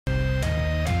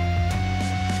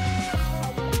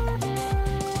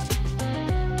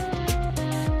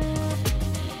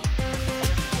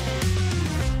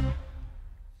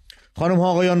خانم ها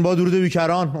آقایان، با درود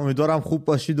بیکران، امیدوارم خوب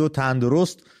باشید و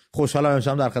تندرست. خوشحالم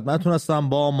امشب در خدمتتون هستم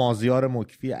با مازیار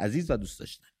مکفی عزیز و دوست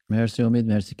داشتنی. مرسی امید،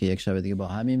 مرسی که یک شب دیگه با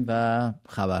همین و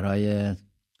خبرهای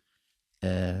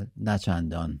نه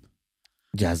چندان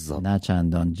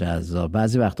جذاب.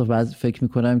 بعضی وقتا فکر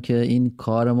میکنم که این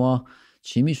کار ما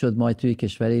چی میشد ما توی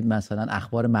کشوری مثلا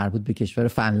اخبار مربوط به کشور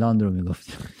فنلاند رو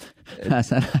میگفتیم،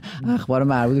 مثلا اخبار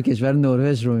مربوط به کشور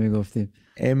نروژ رو میگفتیم.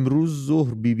 امروز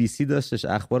ظهر BBC داشتش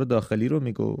اخبار داخلی رو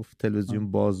میگفت،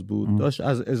 تلویزیون باز بود، داشت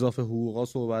از اضافه حقوقا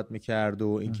صحبت میکرد و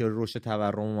اینکه رشد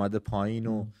تورم اومده پایین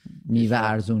و میوه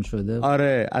ارزون شده.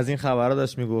 آره از این خبرها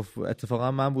داشت میگفت.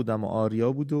 اتفاقا من بودم و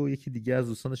آریا بود و یکی دیگه از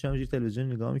دوستان داشتیم همینجوری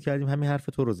تلویزیون نگاه میکردیم، همین حرف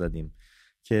تو رو زدیم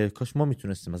که کاش ما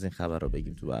میتونستیم از این خبرها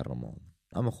بگیم تو برنامه.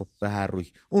 اما خب به هر روی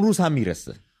اون روز هم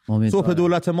میرسه. صبح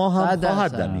دولت ما هم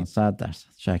خواهد دمید. 100%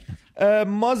 شک ندارم.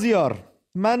 مازیار،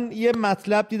 من یه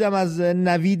مطلب دیدم از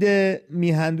نوید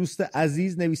میهندوست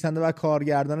عزیز، نویسنده و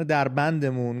کارگردان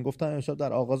دربندمون. گفتم امشب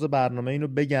در آغاز برنامه اینو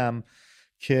بگم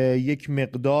که یک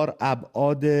مقدار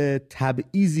ابعاد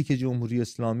تبعیضی که جمهوری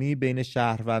اسلامی بین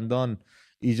شهروندان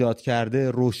ایجاد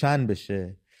کرده روشن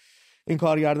بشه. این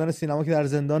کارگردان سینما که در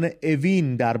زندان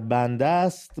اوین در بند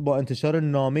است، با انتشار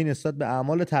نامه نسبت به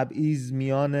اعمال تبعیض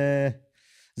میان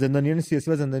زندانیان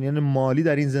سیاسی و زندانیان مالی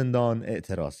در این زندان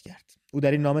اعتراض کرد. او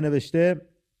در این نامه نوشته: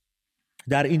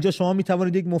 در اینجا شما می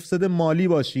توانید یک مفسد مالی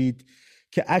باشید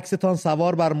که عکستان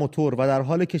سوار بر موتور و در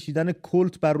حال کشیدن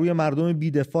کلت بر روی مردم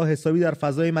بی‌دفاع حسابی در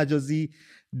فضای مجازی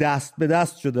دست به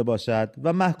دست شده باشد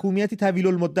و محکومیتی طویل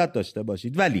المدت داشته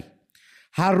باشید، ولی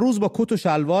هر روز با کت و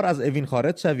شلوار از اوین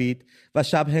خارج شوید و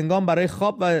شب هنگام برای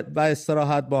خواب و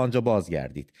استراحت با آنجا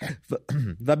بازگردید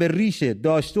و به ریشه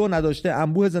داشته و نداشته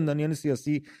انبوه زندانیان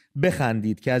سیاسی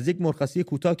بخندید که از یک مرخصی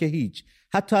کوتاه که هیچ،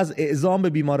 حتی از اعزام به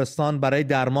بیمارستان برای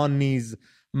نیز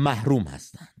محروم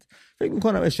هستند. فکر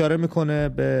میکنم اشاره میکنه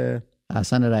به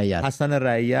حسن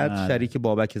رعیت شریک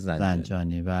بابک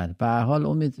زنجانی. بله. به هر حال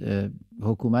امید،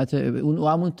 حکومت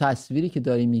همون تصویری که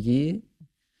داری میگی،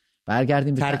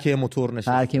 برگردیم به ترک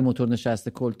موتور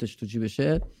نشسته کلتش تو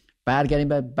جیبشه، برگردیم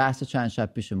به بحث چند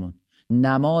شب پیشمون.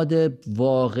 نماد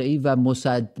واقعی و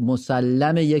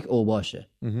مسلم یک اوباشه.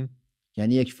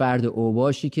 یعنی یک فرد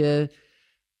اوباشی که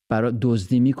برای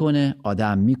دزدی میکنه،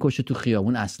 آدم میکشه، تو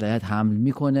خیابون اسلحه حمل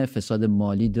میکنه، فساد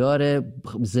مالی داره،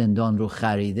 زندان رو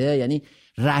خریده، یعنی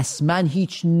رسما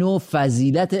هیچ نوع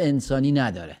فضیلت انسانی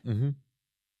نداره.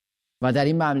 و در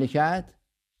این مملکت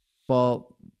با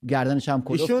گردنش هم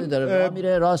کلفت داره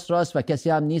میره راست و کسی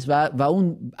هم نیست و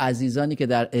اون عزیزانی که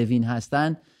در اوین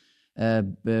هستن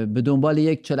به دنبال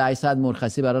یک 48 ساعت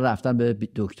مرخصی برای رفتن به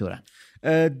دکترن.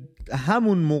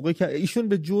 همون موقع که ایشون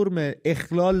به جرم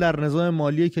اخلال در نظام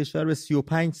مالی کشور به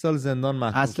 35 سال زندان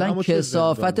محکوم شد. اصلا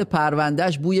کثافت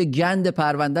پروندهش، بوی گند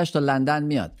پروندهش تا لندن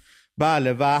میاد.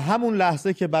 بله، و همون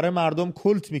لحظه که برای مردم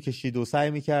کلت میکشید و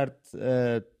سعی میکرد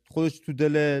خودش تو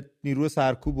دل نیروی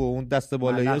سرکوب و اون دست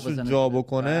بالایی‌اش رو جا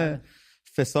بکنه. بله.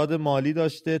 فساد مالی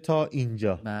داشته تا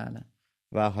اینجا. بله.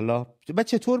 و حالا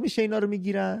چطور میشه اینا رو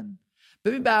میگیرن؟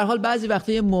 ببین به هر حال بعضی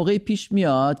وقتا یه موقعی پیش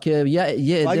میاد که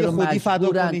یه عده رو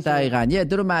مجبورن، دقیقاً یه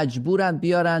عده رو مجبورن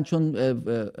بیارن، چون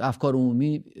افکار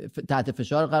عمومی تحت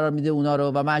فشار قرار میده اونا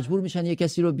رو و مجبور میشن یه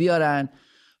کسی رو بیارن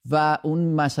و اون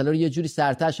مسئله رو یه جوری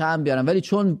سرتش هم بیارن، ولی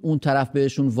چون اون طرف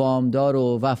بهشون وامدار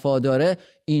و وفاداره،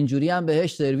 اینجوری هم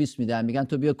بهش سرویس میدن، میگن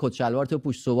تو بیا کت شلوار تو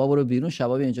پوش، صبح برو بیرون،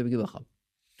 شبا بیا اینجا بگی بخواب.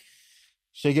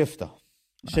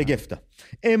 شگفته.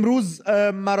 امروز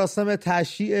مراسم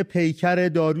تشییع پیکر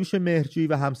داریوش مهرجویی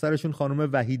و همسرشون خانم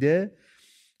وحیده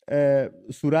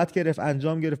صورت گرفت،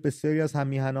 انجام گرفت. بسیاری از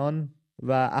هم‌میهنان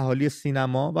و اهالی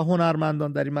سینما و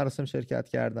هنرمندان در این مراسم شرکت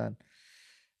کردند.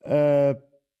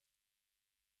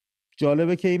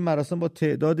 جالبه که این مراسم با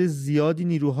تعداد زیادی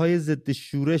نیروهای ضد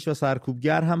شورش و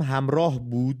سرکوبگر هم همراه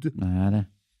بود.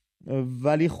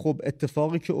 ولی خب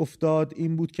اتفاقی که افتاد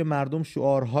این بود که مردم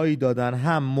شعارهایی دادن،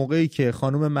 هم موقعی که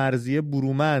خانم مرضیه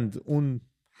برومند اون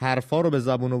حرفا رو به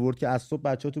زبون آورد که از صبح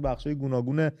بچه‌ها تو بخشای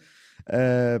گوناگون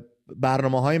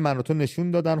برنامه‌های من رو تو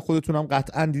نشون دادن، خودتون هم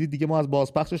قطعا دیدید دیگه، ما از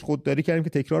بازپخشش خودداری کردیم که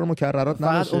تکرار مکررات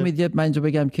نباشه. فقط امید من اینجا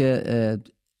بگم که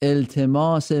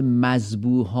التماس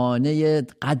مذبوحانه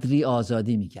قدری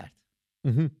آزادی میکرد.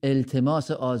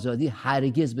 التماس آزادی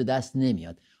هرگز به دست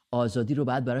نمیاد. آزادی رو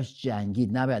باید براش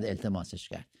جنگید، نباید التماسش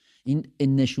کرد. این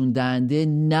نشون دهنده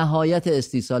نهایت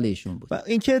استیصال ایشون بود. و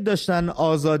اینکه داشتن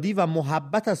آزادی و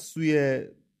محبت از سوی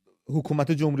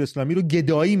حکومت جمهوری اسلامی رو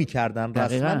گدایی میکردن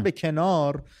رسما به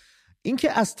کنار،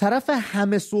 اینکه از طرف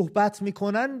همه صحبت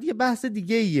میکنن یه بحث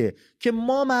دیگه ایه که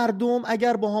ما مردم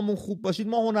اگر با همون خوب باشید،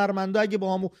 ما هنرمندا اگه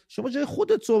با همون، شما جای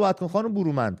خودت صحبت کن خانم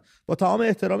برومند، با تمام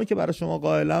احترامی که برای شما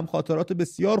قائلم، خاطرات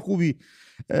بسیار خوبی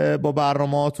با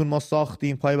برنامه‌هاتون ما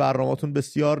ساختیم، پای برنامه‌هاتون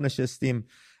بسیار نشستیم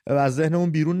و از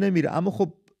ذهنمون بیرون نمیره، اما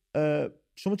خب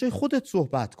شما جای خودت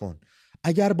صحبت کن.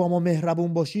 اگر با ما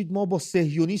مهربون باشید ما با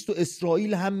صهیونیست و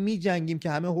اسرائیل هم می جنگیم که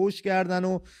همه هوش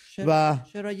کردن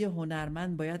چرا یه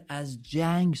هنرمند باید از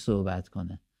جنگ صحبت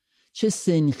کنه؟ چه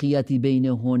سنخیتی بین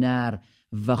هنر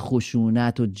و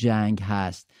خشونت و جنگ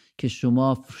هست که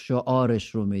شما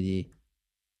شعارش رو میدی؟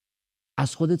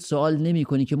 از خودت سوال نمی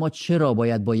کنی که ما چرا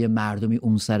باید با یه مردمی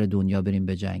اون سر دنیا بریم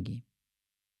به جنگیم؟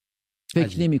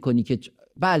 فکر نمی کنی که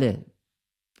بله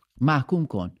محکوم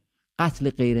کن، قتل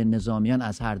غیر نظامیان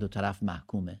از هر دو طرف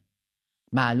محکومه،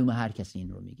 معلومه هر کسی این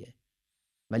رو میگه،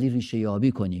 ولی ریشه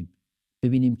یابی کنیم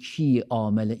ببینیم کی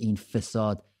عامل این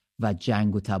فساد و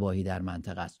جنگ و تباهی در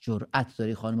منطقه است. جرأت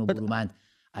داری خانم برومند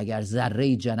اگر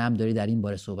ذره جنم داری در این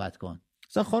باره صحبت کن.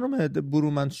 مثلا خانم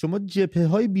برومند شما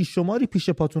جبهه‌های بیشماری پیش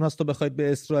پاتون هست تا بخواید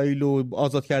به اسرائیل و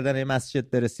آزاد کردن مسجد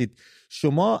برسید.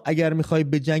 شما اگر میخوای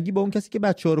بجنگی با اون کسی که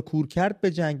بچه‌ها رو کور کرد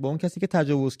بجنگ، با اون کسی که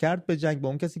تجاوز کرد بجنگ، با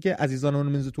اون کسی که عزیزان اون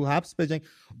میز تو حبس بجنگ،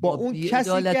 با اون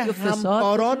کسی که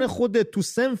همکاران خودت تو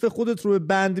صنف خودت رو به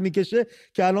بند میکشه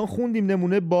که الان خوندیم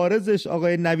نمونه بارزش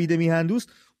آقای نوید میهندوست،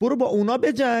 برو با اونا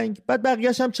بجنگ، بعد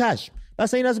بقیه‌اش هم چشم.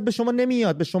 اصلا این از به شما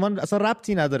نمیاد، به شما اصلا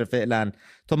ربطی نداره فعلا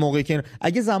تا موقعی که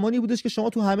اگه زمانی بودش که شما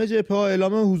تو همه جبهه‌ها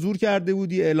اعلام حضور کرده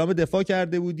بودی، اعلام دفاع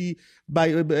کرده بودی،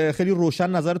 خیلی روشن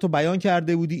نظرتو بیان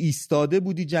کرده بودی، ایستاده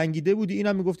بودی، جنگیده بودی،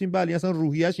 اینم میگفتیم بله اصلا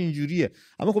روحیه‌اش اینجوریه.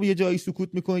 اما خب یه جایی سکوت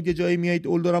میکنید، یه جایی میایید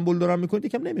بلدرم میکنید،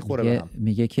 یکم نمیخوره.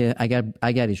 میگه که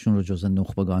اگر ایشون رو جزء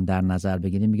نخبگان در نظر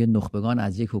بگیریم، میگه نخبگان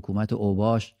از یک حکومت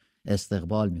اوباش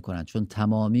استقبال میکنن، چون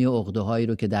تمامی عقده‌هایی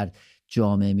رو که در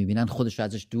جامعه میبینن خودش رو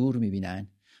ازش دور میبینن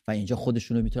و اینجا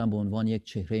خودشون رو میتونن به عنوان یک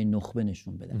چهره نخبه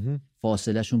نشون بدن.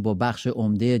 فاصله شون با بخش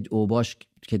عمده اوباش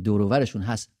که دور و برشون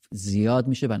هست زیاد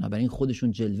میشه، بنابراین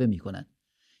خودشون جلوه میکنن.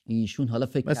 ایشون حالا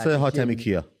فکر مثل حاتمی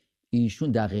کیا،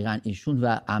 ایشون دقیقاً ایشون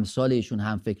و امثال ایشون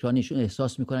هم فکران ایشون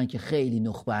احساس میکنن که خیلی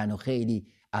نخبه‌ان و خیلی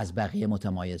از بقیه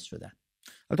متمایز شدن.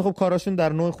 البته خب کاراشون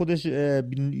در نوع خودش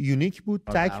یونیک بود،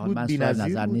 تک بود،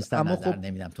 بی‌نظیر بود. اما خب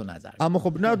نمیدم تو نظر. اما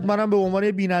خب نه، منم به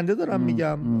عنوان بیننده دارم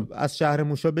میگم از شهر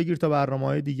موشا بگیر تا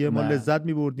برنامه‌های دیگه ما لذت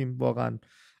می‌بردیم واقعا.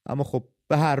 اما خب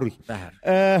به هر روی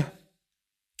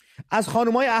از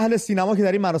خانم‌های اهل سینما که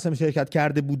در این مراسم شرکت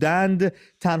کرده بودند،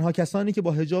 تنها کسانی که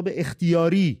با حجاب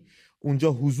اختیاری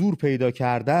اونجا حضور پیدا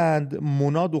کردند،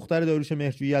 مونا دختر داریوش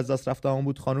مهرجویی از دست رفته‌ام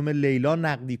بود، خانم لیلا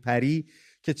نقدی پری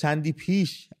که چندی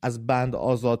پیش از بند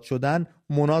آزاد شدن،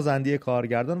 مونا زندی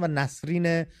کارگردان و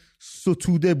نسرین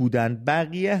ستوده بودند.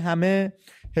 بقیه همه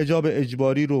حجاب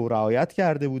اجباری رو رعایت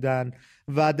کرده بودند.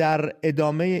 و در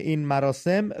ادامه این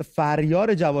مراسم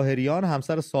فریار جواهریان،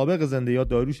 همسر سابق زنده یاد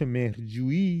داریوش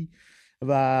مهرجویی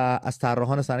و از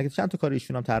طراحان صحنه که چند تا کار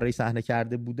ایشون هم طراحی صحنه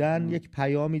کرده بودن، یک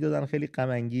پیامی دادن خیلی غم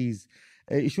انگیز.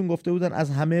 ایشون گفته بودن از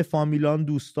همه فامیلان،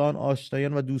 دوستان،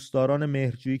 آشنایان و دوستداران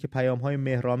مهرجویی که پیام‌های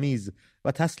مهرامیز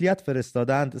و تسلیت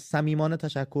فرستادند صمیمانه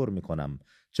تشکر می‌کنم.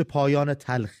 چه پایان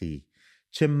تلخی،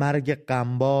 چه مرگ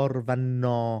غمبار و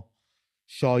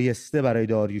ناشایسته برای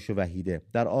داریوش و وحیده.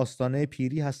 در آستانه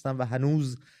پیری هستم و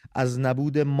هنوز از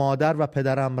نبود مادر و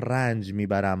پدرم رنج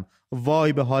میبرم.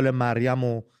 وای به حال مریم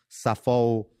و صفا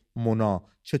و مونا،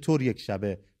 چطور یک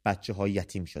شبه بچه‌ها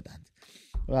یتیم شدند.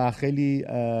 و خیلی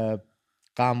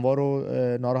غموار و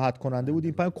ناراحت کننده بود.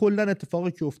 این کلا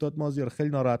اتفاقی که افتاد مازیار خیلی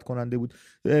ناراحت کننده بود.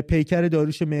 پیکر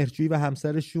داریوش مهرجویی و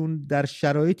همسرشون در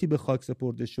شرایطی به خاک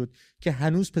سپرده شد که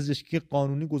هنوز پزشکی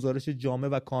قانونی گزارش جامع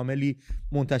و کاملی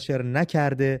منتشر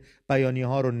نکرده، بیانیه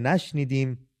ها رو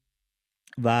نشنیدیم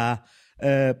و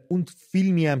اون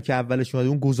فیلمی هم که اولش اومده،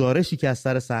 اون گزارشی که از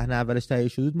سر صحنه اولش تهیه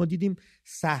شده، ما دیدیم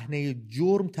صحنه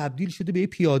جرم تبدیل شده به یه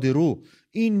پیاده رو،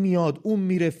 این میاد اون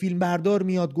میره، فیلم بردار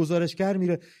میاد، گزارشگر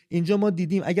میره. اینجا ما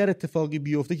دیدیم اگر اتفاقی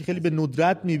بیفته که خیلی به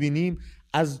ندرت میبینیم،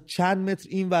 از چند متر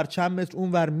این ور چند متر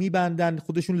اون ور میبندن،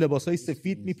 خودشون لباسای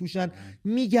سفید میپوشن،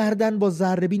 میگردن با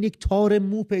ذره‌بین یک تار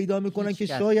مو پیدا میکنن که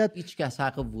شاید هیچ کس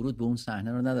حق ورود به اون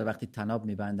صحنه رو نداره. وقتی تناب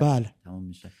میبندن بله. تمام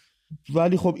میشه.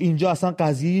 ولی خب اینجا اصلا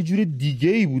قضیه یه جور دیگه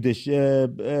ای بودش.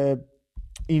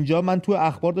 اینجا من تو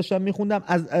اخبار داشتم میخوندم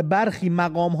از برخی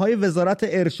مقام‌های وزارت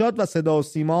ارشاد و صدا و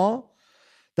سیما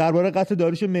درباره قتل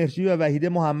داریوش مهرجویی و وحیده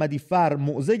محمدی فر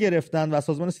موضع گرفتن و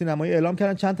سازمان سینمایی اعلام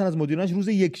کردن چند تن از مدیرانش روز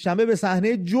یکشنبه به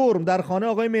صحنه جرم در خانه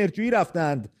آقای مهرجویی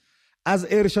رفتند. از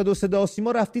ارشاد و صدا و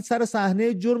سیما رفتید سر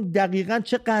صحنه جرم، دقیقاً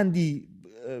چه قندی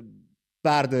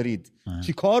بردارید؟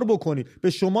 چی کار بکنید؟ به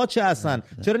شما چه اصلا؟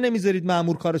 چرا نمیذارید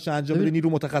مأمور کارش انجام بده، نیرو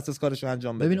متخصص کارش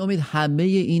انجام بده؟ ببین امید، همه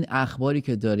این اخباری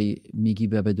که داری میگی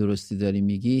و به درستی داری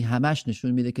میگی، همش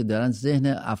نشون میده که دارن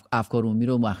ذهن افکار عمومی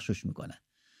رو مغشوش میکنن.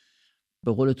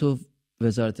 به قول تو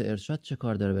وزارت ارشاد چه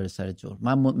کار داره بره سر جرم؟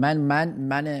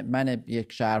 من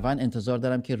یک شهروند انتظار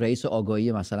دارم که رئیس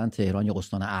آگاهی مثلا تهران یا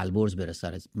استان البرز بره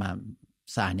سر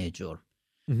صحنه جرم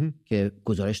که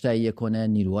گزارش تهیه کنه،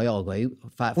 نیروهای آگاهی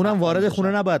اونم وارد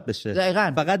خونه نباید بشه.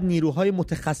 دقیقاً. فقط نیروهای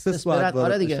متخصص باید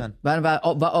وارد بشن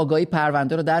و آگاهی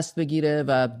پرونده رو دست بگیره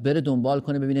و بره دنبال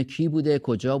کنه ببینه کی بوده،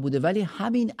 کجا بوده. ولی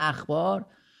همین اخبار،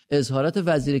 اظهارات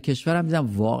وزیر کشور هم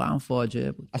دیدم واقعا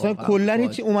فاجعه بود. اصلا کلا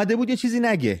هیچ اومده بود یه چیزی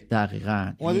نگه.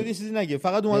 دقیقاً اومده بود یه چیزی نگه،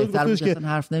 فقط اومده بود گفتش که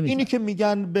اینی که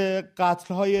میگن به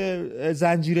قتل‌های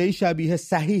زنجیره‌ای شبیه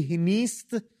صحیح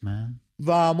نیست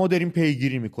و ما داریم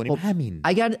پیگیری میکنیم. همین.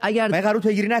 اگر ما قرار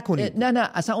پیگیری نکنید. نه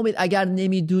اصلا امید، اگر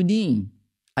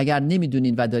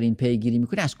نمیدونین و دارین پیگیری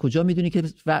میکنین، از کجا میدونی که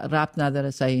ربط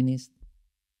نداره، صحیح نیست؟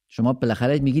 شما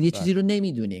بالاخره میگید یه چیزی رو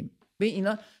نمیدونیم. ببین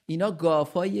اینا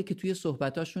گافاییه که توی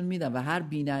صحبتاشون میدن و هر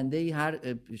بیننده‌ای، هر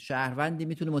شهروندی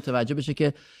میتونه متوجه بشه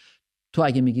که تو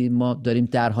اگه میگی ما داریم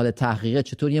در حال تحقیقه،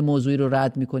 چطور یه موضوعی رو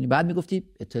رد میکنی؟ بعد میگفتی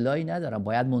اطلاعی ندارم،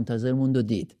 باید منتظر موند و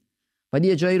دید. ولی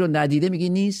یه جایی رو ندیده میگی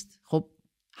نیست. خب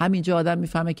همینجا آدم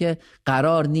میفهمه که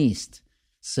قرار نیست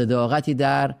صداقتی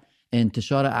در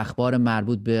انتشار اخبار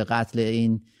مربوط به قتل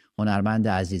این هنرمند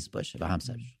عزیز باشه و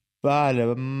همسرش. بله،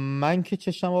 من که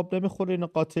چشم آب نمیخوره این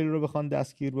قاتل رو بخوان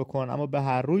دستگیر بکنن، اما به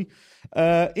هر روی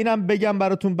اینم بگم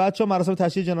براتون بچه‌ها، مراسم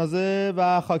تشییع جنازه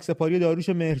و خاکسپاری داریوش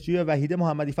مهرجویی و وحیده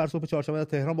محمدی فردا صبح چهارشنبه در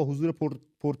تهران با حضور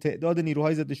پرتعداد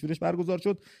نیروهای ضد شورش برگزار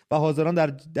شد و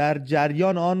حاضران در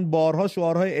جریان آن بارها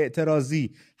شعارهای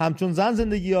اعتراضی همچون زن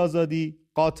زندگی آزادی،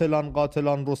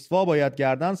 قاتلان رسوا باید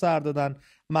گردن سر دادن،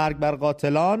 مرگ بر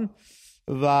قاتلان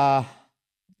و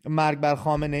مرگ بر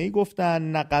خامنه‌ای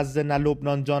گفتن، نه غزه نه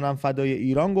لبنان جانم فدای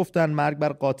ایران گفتن، مرگ بر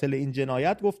قاتل این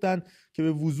جنایت گفتن که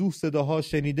به وضوح صداها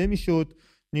شنیده میشد.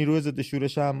 نیروی ضد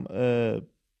شورش هم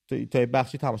تا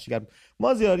بخشی تماشاگر بود.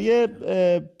 مازیاز، یه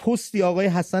پستی آقای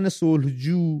حسن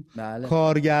صلحجو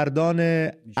کارگردان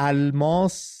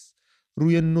الماس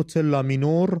روی نوت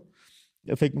لامینور،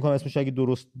 فکر میکنم اسمش اگه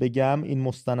درست بگم این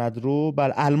مستند رو،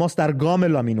 الماس در گام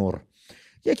لامینور،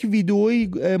 یک ویدئویی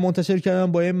منتشر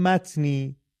کردن با یه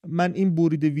متنی. من این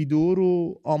برید ویدئو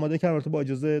رو آماده کردم با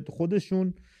اجازه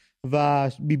خودشون و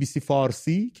BBC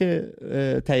فارسی که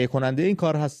تهیه کننده این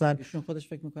کار هستن. ایشون خودش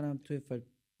فکر میکنم توی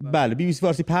بله، BBC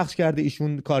فارسی پخش کرده،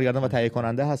 ایشون کارگردان و تهیه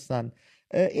کننده هستن.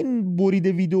 این برید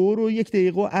ویدئو رو 1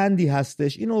 دقیقه و اندی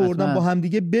هستش، اینو آوردم با هم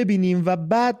دیگه ببینیم و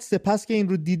بعد سپس که این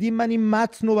رو دیدیم من این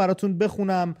متن رو براتون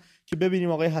بخونم که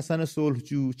ببینیم آقای حسن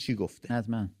صلحجو چی گفته.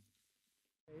 حتما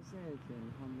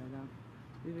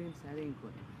ببینیم سر این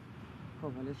کنیم.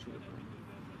 خب حالا شروع کنیم.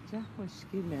 چه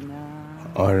خوشگله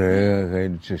نه؟ آره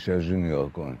خیلی چشاشو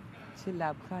نگاه کن، چه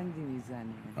لبخندی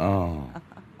میزنه.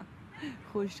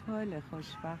 خوشحاله،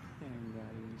 خوشبخته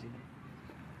انگار اینجا.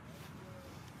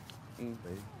 این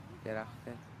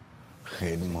درخته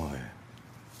خیلی ماهه.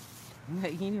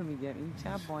 اینو میگم، این چه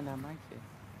با نمکه.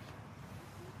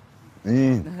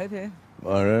 این نهاره؟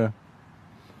 آره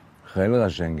خیلی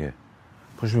قشنگه.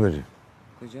 پاشو بریم.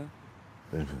 کجا؟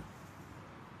 بریم.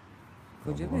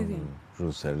 کجا بریم؟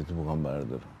 رو سریتو بخوام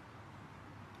بردارم.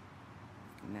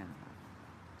 نه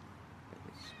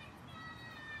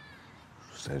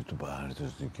رو سریتو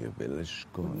بردار دیگه، بلش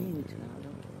کن. نمیتونم،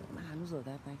 من هنوز عادت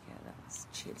نکردم،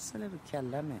 40 ساله رو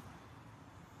کلمه.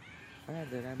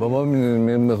 بابا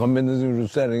میخوام بندازیم رو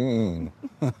سر این.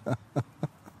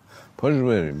 پاشو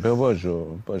بریم.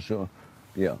 پاشو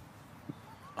بیا.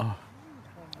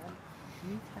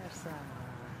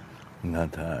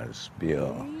 نترس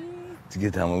بیا دیگه،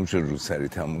 تموم شد، رو سری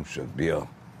تموم شد، بیا.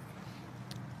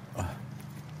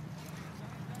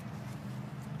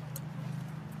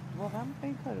 واقعا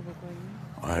این کارو بکنیم؟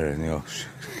 آره نیا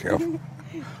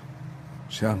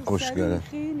چند خوشگله،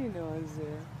 خیلی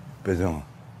نازه. بدم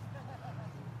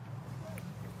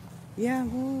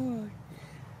یهوی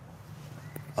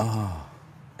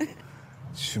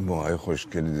چه موهای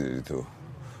خوشگلی داری تو.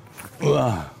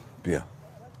 بیا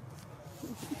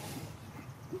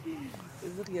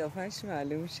بذار قیافهش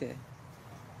معلوم شه.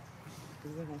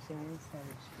 بذار قشنگ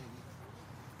سرش کنیم،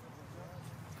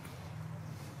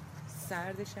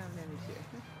 سردش هم نمیشه.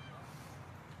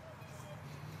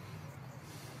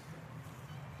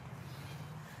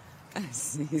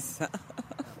 عزیزم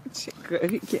چه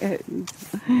کاری کردی؟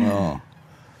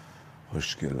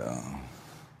 خوشگله.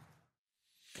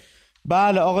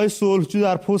 بله، آقای صلحجو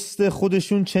در پست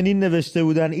خودشون چنین نوشته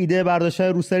بودن: ایده برداشتن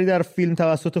روسری در فیلم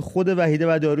توسط خود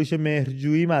وحیده و داریوش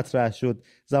مهرجویی مطرح شد.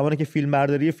 زمانی که فیلم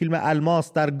برداری فیلم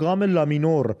الماس در گام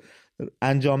لامینور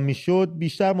انجام میشد،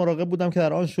 بیشتر مراقب بودم که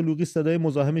در آن شلوغی صدای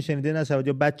مزاحمی شنیده نشود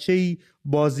یا بچه‌ای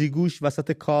بازیگوش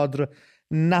وسط کادر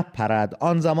نپرد.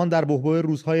 آن زمان در بحبوح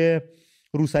روزهای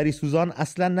روسری سوزان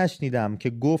اصلا نشنیدم که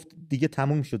گفت دیگه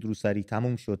تموم شد، روسری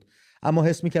تموم شد، اما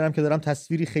حس میکردم که دارم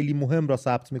تصویری خیلی مهم را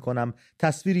ثبت میکنم،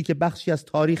 تصویری که بخشی از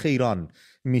تاریخ ایران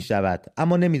میشود.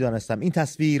 اما نمیدانستم این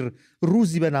تصویر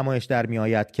روزی به نمایش در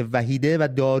میآید که وحیده و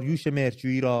داریوش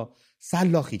مهرجویی را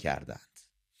سلاخی کردند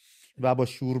و با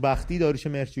شوربختی داریوش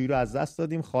مهرجویی را از دست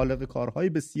دادیم، خالق کارهای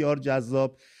بسیار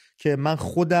جذاب که من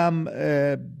خودم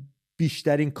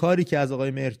بیشترین کاری که از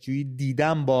آقای مهرجویی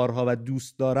دیدم بارها و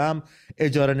دوست دارم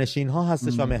اجاره نشین ها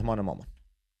هستش و مهمان مامان.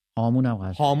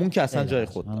 هامون که اصلا جای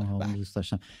خود داره. هامون دوست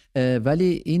داشتم.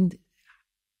 ولی این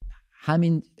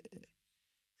همین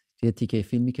یه تیکه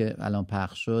فیلمی که الان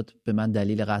پخش شد به من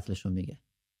دلیل قتلشون میگه.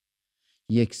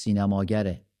 یک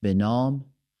سینماگر به نام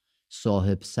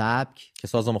صاحب سبک که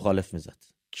ساز مخالف میزد،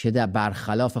 که در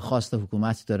برخلاف خواست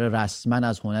حکومت داره رسما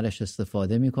از هنرش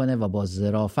استفاده میکنه و با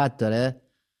ظرافت داره.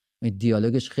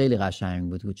 دیالوگش خیلی قشنگ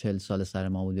بود، 40 سال سر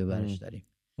ما بود برش داریم.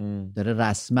 داره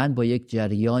رسما با یک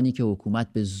جریانی که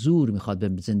حکومت به زور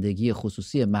میخواد به زندگی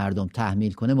خصوصی مردم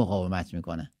تحمیل کنه مقاومت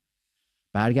میکنه.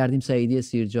 برگردیم سعیدی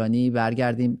سیرجانی،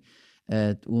 برگردیم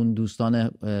اون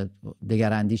دوستان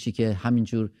دگراندیشی که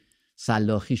همینجور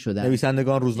سلاخی شدن،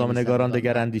 نویسندگان، روزنامه‌نگاران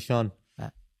دگراندیشان،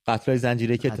 قتل‌های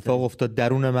زنجیره‌ای که اتفاق افتاد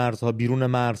درون مرزها، بیرون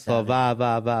مرزها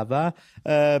و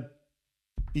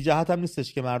بی جهت هم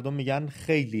نیستش که مردم میگن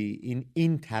خیلی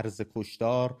این طرز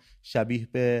کشتار شبیه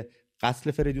به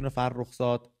قتل فریدون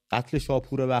فرخزاد، قتل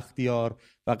شاپور بختیار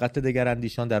و قتل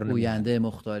دگراندیشان درون گوینده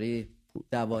مختاری،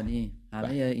 دوانی، همه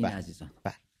این عزیزان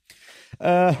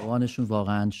روانشون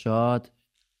واقعا شاد،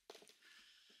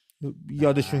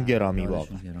 یادشون گرامی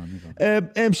واقعا.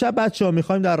 امشب بچه‌ها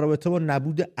میخوایم در رابطه با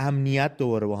نبود امنیت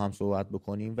دوباره با هم صحبت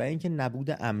بکنیم و اینکه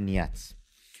نبود امنیت،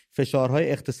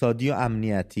 فشارهای اقتصادی و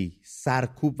امنیتی،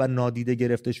 سرکوب و نادیده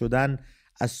گرفته شدن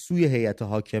از سوی هیئت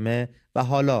حاکمه و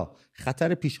حالا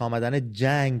خطر پیش آمدن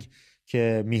جنگ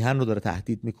که میهن رو داره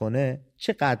تهدید میکنه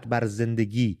چقدر بر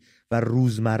زندگی و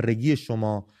روزمرگی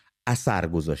شما اثر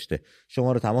گذاشته.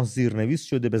 شما رو تماس زیرنویس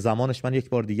شده، به زمانش من یک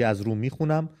بار دیگه از رو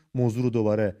میخونم، موضوع رو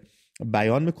دوباره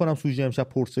بیان میکنم، سوژه امشب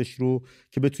پرسش رو،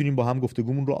 که بتونیم با هم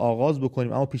گفتگومون رو آغاز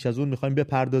بکنیم. اما پیش از اون میخوایم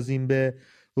بپردازیم به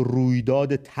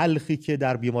رویداد تلخی که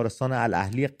در بیمارستان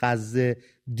الاهلی غزه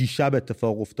دیشب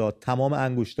اتفاق افتاد. تمام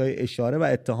انگشتای اشاره و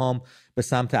اتهام به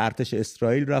سمت ارتش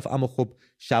اسرائیل رفت، اما خب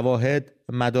شواهد،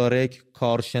 مدارک،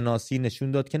 کارشناسی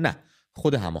نشون داد که نه،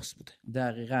 خود حماس بوده.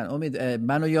 دقیقاً. امید،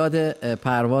 منو یاد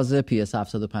پرواز PS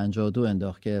 752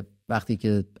 انداخت که وقتی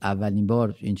که اولین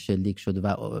بار این شلیک شد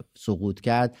و سقوط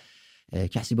کرد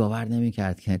کسی باور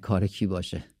نمی‌کرد که کار کی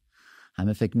باشه.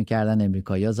 همه فکر می‌کردن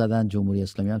امریکایی‌ها زدن، جمهوری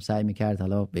اسلامی هم سعی می‌کرد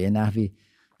حالا به یه نحوی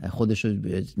خودشو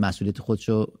مسئولیت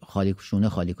خودشو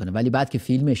خالی کنه، ولی بعد که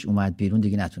فیلمش اومد بیرون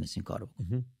دیگه نتونست این کارو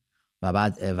بکنه و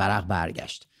بعد ورق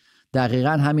برگشت. دقیقاً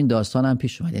همین داستان هم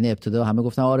پیش اومد. یعنی ابتدا همه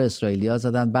گفتن آره اسرائیلی‌ها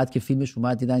زدن، بعد که فیلمش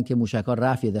اومد دیدن که موشک‌ها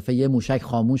رفت، یه دفعه یه موشک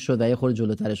خاموش شد و یه خورده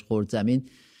جلوترش خورد زمین،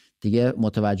 دیگه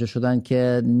متوجه شدن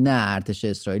که نه، ارتش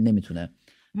اسرائیل نمیتونه.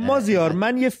 مازیار،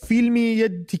 من یه فیلمی،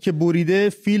 یه تیکه بریده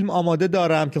فیلم آماده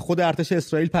دارم که خود ارتش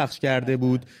اسرائیل پخش کرده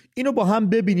بود، اینو با هم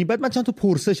ببینیم. بعد من چند تا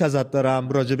پرسش ازت دارم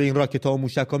راجع به این راکت‌ها و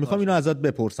موشک‌ها، میخوام اینو ازت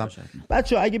بپرسم.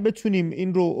 بچه‌ها اگه بتونیم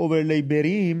این رو اوورلی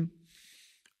بریم،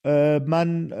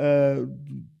 من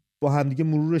با هم دیگه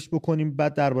مرورش بکنیم،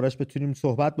 بعد دربارش بتونیم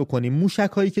صحبت بکنیم.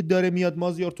 موشک‌هایی که داره میاد،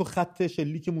 مازیار تو خط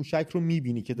شلیک موشک رو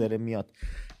میبینی که داره میاد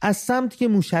از سمتی که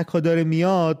موشک‌ها داره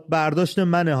میاد، برداشت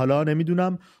منه، حالا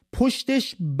نمیدونم،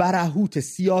 پشتش برهوت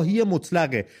سیاهی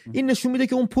مطلقه. این نشون میده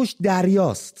که اون پشت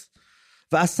دریاست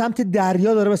و از سمت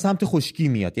دریا داره به سمت خشکی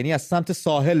میاد، یعنی از سمت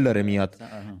ساحل داره میاد.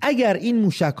 اگر این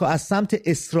موشک‌ها از سمت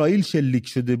اسرائیل شلیک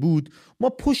شده بود، ما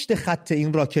پشت خط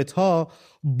این راکت‌ها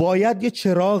باید یه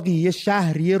چراغی، یه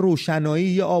شهری، یه روشنایی،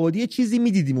 یه آبادی، یه چیزی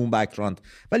میدیدیم اون بک‌گراند.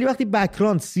 ولی وقتی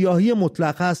بک‌گراند سیاهی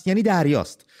مطلق هست یعنی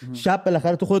دریاست. شب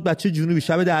بالاخره تو خودت بچه جنوبی،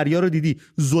 شب دریا رو دیدی،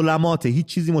 ظلماته، هیچ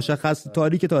چیزی مشخص،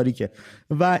 تاریکه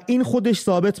و این خودش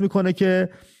ثابت میکنه که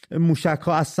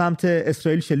موشک‌ها از سمت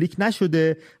اسرائیل شلیک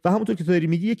نشده و همونطور که تو داری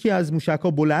میگی یکی از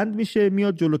موشک‌ها بلند میشه،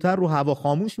 میاد جلوتر، رو هوا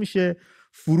خاموش میشه،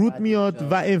 فرود میاد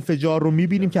و انفجار رو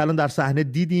میبینیم که الان در صحنه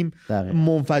دیدیم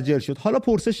منفجر شد. حالا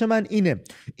پرسش من اینه،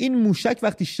 این موشک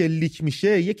وقتی شلیک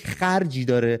میشه یک خرجی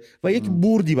داره و یک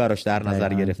بردی براش در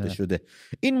نظر گرفته شده.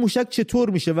 این موشک چطور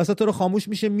میشه وسط رو خاموش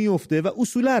میشه میفته و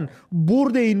اصولا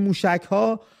برد این موشک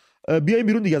ها بیایم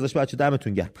بیرون دیگه ازش بچه،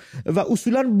 دمتون گرم. و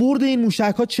اصولا برد این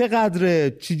موشک‌ها چقدره،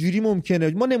 چجوری ممکنه؟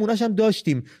 ما نمونهش هم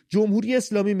داشتیم. جمهوری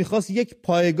اسلامی میخواست یک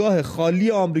پایگاه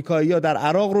خالی آمریکایی‌ها در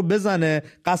عراق رو بزنه،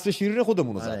 قصر شیرین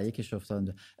خودمون رو زد. یکیش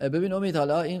افتاد. ببین امید،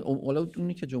 حالا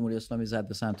اونی که جمهوری اسلامی زد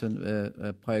به سمت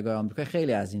پایگاه آمریکا،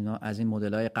 خیلی از این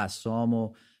مدل‌های قسام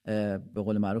و به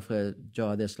قول معروف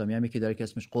جهاد اسلامی هم یکی داره که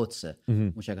اسمش قدسه.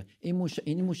 موشک‌ها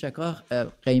این موشک‌ها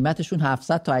قیمتشون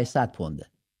 700 تا 800 پونده.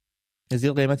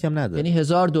 زیاد قیمتی هم نداره. یعنی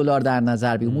 $1000 در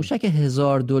نظر بگیر. موشک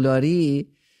 $1000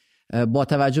 با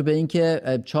توجه به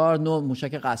اینکه 4 نوع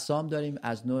موشک قسام داریم،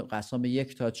 از نوع قسام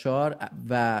 1 تا 4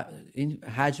 و این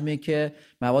حجمی که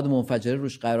مواد منفجره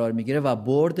روش قرار میگیره و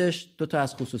بردش 2 تا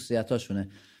از خصوصیتاشونه،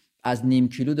 از نیم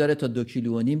کیلو داره تا 2.5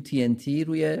 کیلو TNT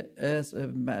روی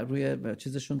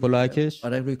چیزشون، کلاهکش.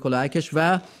 آره روی کلاهکش،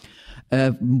 و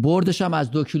بردش هم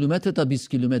از 2 کیلومتر تا 20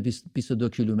 کیلومتر 22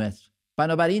 کیلومتر.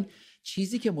 بنابراین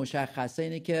چیزی که مشخصه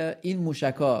اینه که این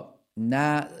موشک‌ها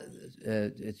نه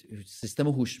سیستم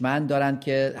هوشمند دارن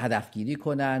که هدفگیری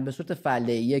کنن، به صورت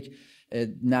فله‌ای یک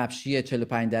نبشی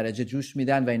 45 درجه جوش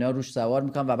میدن و اینا روش سوار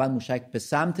میکنن و بعد موشک به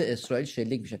سمت اسرائیل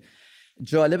شلیک میشه.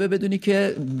 جالبه بدونی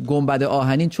که گنبد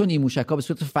آهنین چون این موشک‌ها به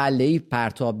صورت فله‌ای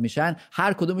پرتاب میشن،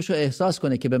 هر کدومش رو احساس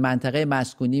کنه که به منطقه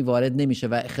مسکونی وارد نمیشه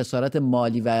و خسارت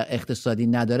مالی و اقتصادی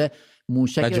نداره،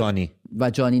 موشک و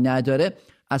جانی نداره،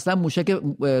 اصلا موشک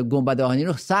گنبد آهنین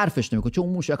رو صرفش نمیکنه، چون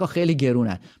اون موشک‌ها خیلی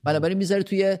گرونن. بنابراین میذاره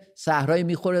توی صحرای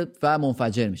میخوره و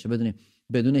منفجر میشه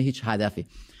بدون هیچ هدفی.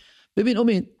 ببین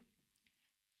امید،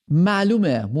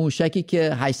 معلومه موشکی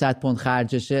که 800 پوند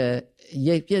خرجشه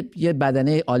یه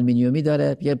بدنه آلومینیومی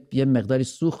داره، یه مقداری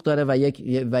سوخت داره و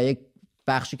یک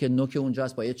بخشی که نوک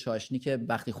اونجاست با یه چاشنی که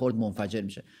وقتی خورد منفجر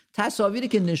میشه. تصاویری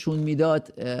که نشون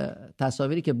میداد،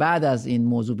 تصاویری که بعد از این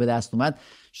موضوع به دست اومد،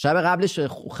 شب قبلش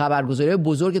خبرگزاری‌های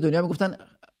بزرگ دنیا میگفتن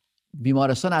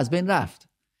بیمارستان از بین رفت،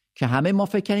 که همه ما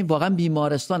فکر کردیم واقعا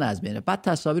بیمارستان از بین رفت. بعد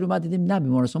تصاویر اومد دیدیم نه،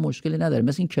 بیمارستان مشکلی نداره،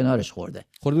 مثل این کنارش خورده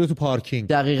تو پارکینگ.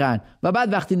 دقیقاً. و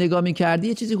بعد وقتی نگاه می‌کردی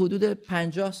یه چیزی حدود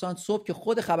 50 سانت صبح که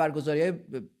خود خبرگزاری‌های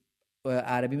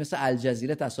عربی مثل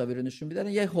الجزیره تصاویر رو نشون میدن،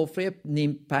 یه حفره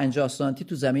نیم 50 سانتی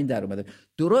تو زمین در اومده.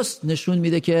 درست نشون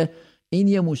میده که این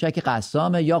یه موشک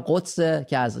قسامه یا قدسه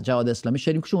که از جهاد اسلامی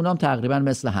شنیدیم که اونا هم تقریبا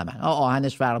مثل همن،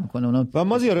 آهنش فرق میکنه اونا. و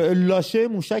مازیاز لاشه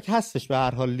موشک هستش به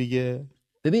هر حال دیگه.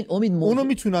 ببین امید، اونو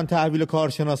میتونن تحویل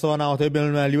کارشناسا و نهادهای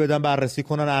بین‌المللی بدن، بررسی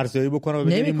کنن، ارزیابی بکنن و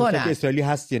ببینن موشک اسرائیلی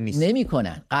هست یا نیست.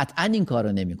 نمیکنن، قطعا این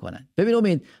کارو نمیکنن. ببین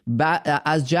امید،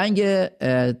 از جنگ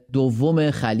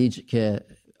دوم خلیج که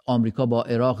آمریکا با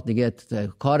عراق دیگه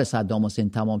کار صدام حسین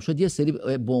تمام شد، یه سری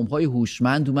بمب‌های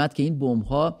هوشمند اومد که این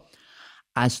بمب‌ها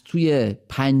از توی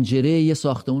پنجره یه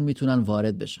ساختمون میتونن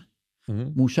وارد بشن.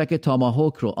 موشک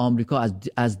تاماهوک رو آمریکا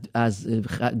از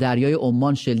دریای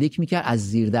عمان شلیک میکرد، از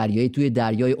زیر دریایی توی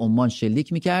دریای عمان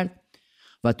شلیک میکرد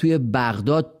و توی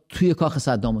بغداد توی کاخ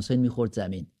صدام حسین میخورد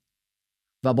زمین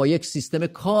و با یک سیستم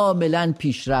کاملا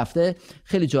پیشرفته.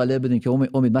 خیلی جالب بدون که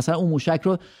امید مثلا اون موشک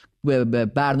رو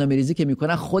برنامه ریزی که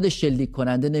میکنن، خودش شلیک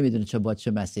کننده نمیدونه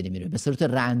چه مسیری میره، به صورت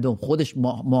رندوم خودش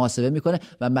محاسبه میکنه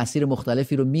و مسیر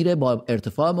مختلفی رو میره با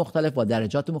ارتفاع مختلف، با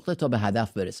درجات مختلف تا به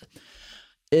هدف برسه.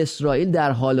 اسرائیل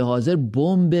در حال حاضر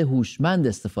بمب هوشمند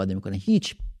استفاده میکنه.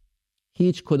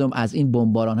 هیچ کدوم از این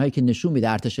بمباران هایی که نشون میده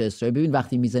ارتش اسرائیل، ببین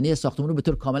وقتی میزنه یه ساختمون رو به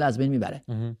طور کامل از بین میبره،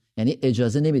 یعنی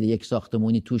اجازه نمیده یک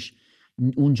ساختمونی توش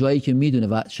اون جایی که میدونه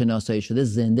و شناسایی شده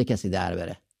زنده کسی در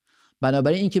بره.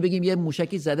 بنابراین این که بگیم یه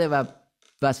موشکی زده و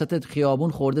وسط خیابون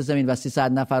خورده زمین و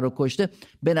 300 نفر رو کشته،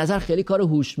 به نظر خیلی کار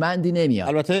هوشمندی نمیاد.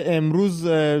 البته امروز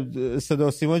صدا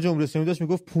و سیما جمهوری اسلامی داشت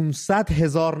میگفت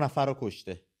 500,000 نفر رو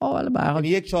کشته.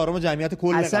 یعنی 1/4 جمعیت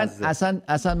کل غزه.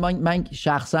 اصلا من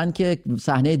شخصا که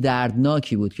صحنه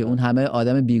دردناکی بود که اون همه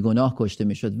آدم بیگناه کشته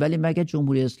میشد، ولی مگه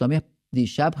جمهوری اسلامی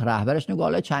دیشب رهبرش نگه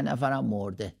حالا چند نفرم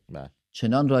مرده،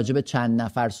 چنان راجب چند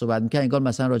نفر صحبت میکنه انگار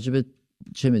مثلا راجب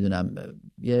چه میدونم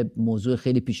یه موضوع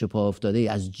خیلی پیش پا افتاده ای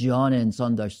از جان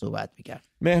انسان داشت صحبت میکرد.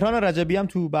 مهران رجبی هم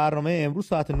تو برنامه امروز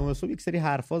ساعت 9 صبح یک سری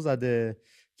حرفا زده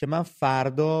که من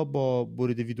فردا با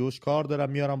برید ویدیوش کار دارم،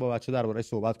 میارم با بچه درباره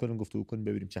صحبت کنیم، گفتگو کنیم،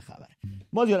 ببینیم چه خبره.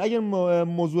 مازیاز اگه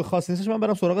موضوع خاصی نیستش من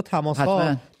برم سراغ تماس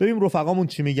ها، ببینیم رفقامون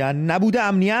چی میگن. نبود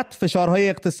امنیت، فشارهای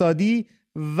اقتصادی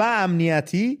و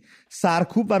امنیتی،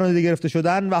 سرکوب و نادیده گرفته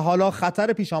شدن و حالا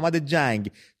خطر پیش آمد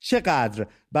جنگ چقدر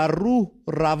بر روح،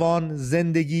 روان،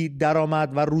 زندگی،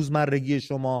 درآمد و روزمرگی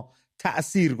شما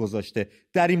تأثیر گذاشته؟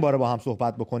 در این باره با هم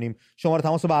صحبت بکنیم. شماره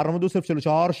تماس برنامه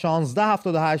 2044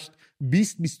 1678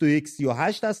 2021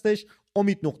 38 هستش.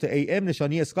 امید.am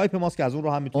نشانی اسکایپ ماست که از اون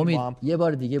رو هم میتونیم با هم یه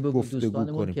بار دیگه بگو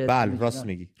دوستانمون که بله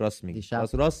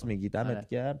راست میگی دمت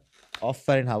گرم،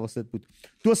 آفرین حواست بود.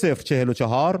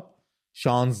 2044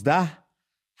 16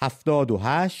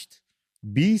 78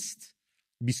 20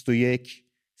 21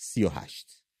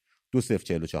 38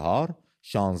 2044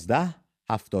 16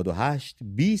 78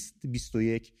 20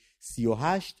 21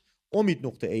 38.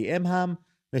 امید.am هم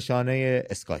نشانه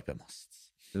اسکایپ ماست.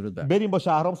 بریم با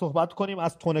شهرام صحبت کنیم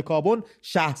از تونکابون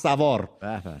شهسوار.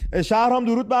 شهرام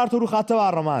درود بر تو، رو خط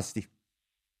برنامه هستی.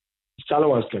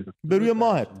 سلام عرض کردم. به روی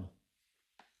ماهت.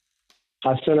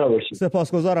 خسته نباشی.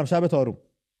 سپاسگزارم. شبت آروم.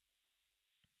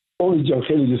 امید جان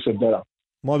خیلی دوست دارم.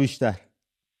 ما بیشتر.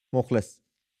 مخلص.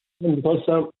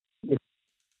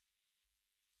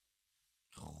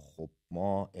 خب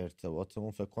ما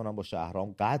ارتباطمون فکر کنم با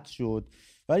شهرام قطع شد،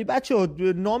 ولی بچه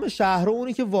نام شهر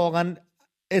اونی که واقعا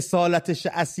اصالتش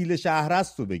اصیل شهر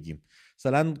است رو بگیم.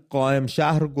 مثلا قائم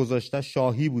شهر گذاشته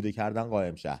شاهی بوده کردن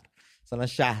قائم شهر، مثلا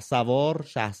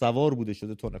شهسوار بوده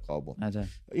شده تونکابون.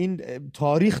 این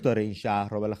تاریخ داره این شهر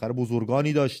را، بالاخره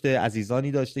بزرگانی داشته،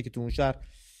 عزیزانی داشته که تو اون شهر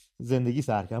زندگی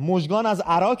سر کرد. مژگان از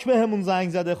عراق به همون زنگ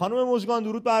زده. خانم مژگان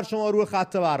درود بر شما، روی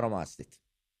خط برنامه هستید.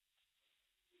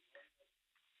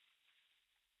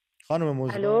 خانم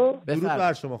مژگان درود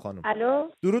بر شما. خانم الو،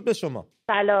 درود به شما.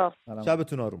 سلام.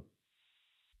 شبتون آروم.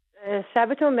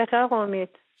 شبتون بخیر آقا امید.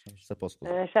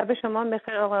 سپاسگزارم. شب شما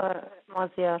بخیر آقا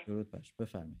مازیاز. درود باش.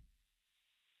 بفرمایید.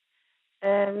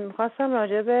 می‌خواستم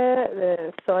راجع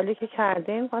به سوالی که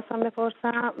کردیم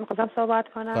می‌خواستم صحبت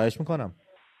کنم. خواهش میکنم.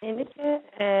 اینی که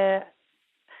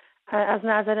از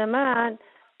نظر من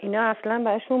اینا اصلا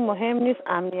براشون مهم نیست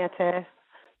امنیت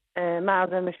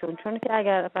مردمشون، چون که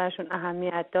اگر براشون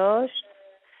اهمیت داشت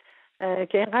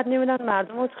که اینقدر نمیدن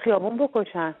مردم رو خیابون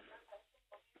بکشن.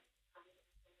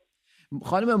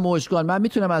 خانم مژگان من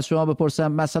میتونم از شما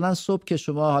بپرسم، مثلا صبح که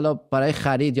شما حالا برای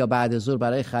خرید یا بعد ظهر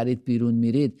برای خرید بیرون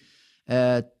میرید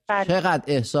چقدر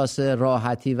احساس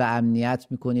راحتی و امنیت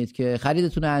میکنید که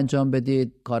خریدتون رو انجام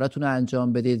بدید، کاراتون رو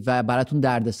انجام بدید و براتون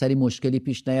دردسری مشکلی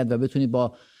پیش نیاد و بتونید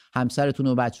با همسرتون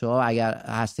و بچه‌ها اگر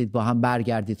هستید با هم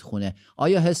برگردید خونه؟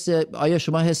 آیا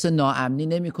شما حس ناامنی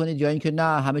نمی‌کنید یا اینکه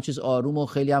نه همه چیز آروم و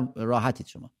خیلی هم راحتید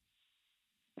شما؟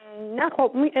 نه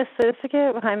خب این استرسی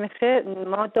که همیشه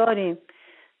ما داریم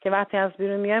که وقتی از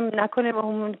بیرون میایم نکنه با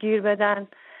همون گیر بدن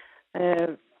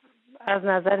از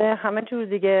نظر همه جور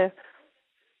دیگه.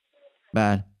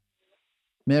 بله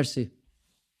مرسی.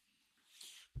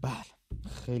 بله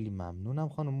خیلی ممنونم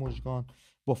خانم مژگان.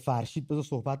 با فرشید بذار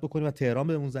صحبت بکنیم و تهران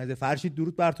بهمون زنگ زد. فرشید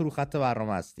درود بر تو، رو خط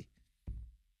برنامه هستی.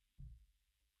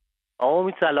 آقا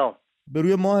امید سلام. به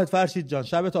روی ماهت فرشید جان.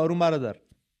 شبت آروم برادر.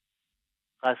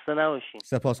 خسته نباشین.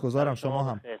 سپاسگزارم. شما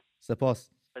هم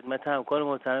سپاس. خدمت همکار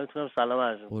محترمتونم سلام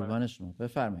عرض می‌کنم. قربان شما.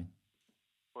 بفرمایید.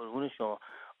 قربون شما.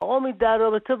 آقا امید در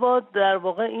رابطه با در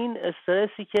واقع این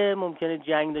استرسی که ممکنه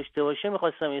جنگ داشته باشه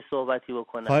می‌خواستم یه صحبتی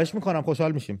بکنم. خواهش می‌کنم،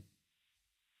 خوشحال میشیم.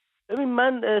 ببین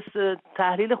من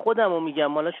تحلیل خودم رو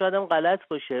میگم، حالا شاید هم غلط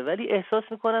باشه، ولی احساس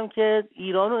میکنم که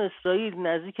ایران و اسرائیل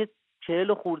نزدیک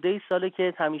 40 خورده ای ساله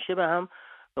که همیشه به هم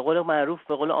به قول معروف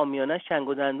به قول عامیانه‌اش چنگ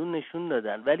و دندون نشون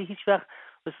دادن، ولی هیچ وقت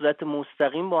به صورت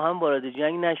مستقیم با هم وارد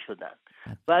جنگ نشدن.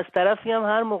 و از طرفی هم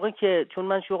هر موقع که چون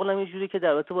من شغلم یه جوری که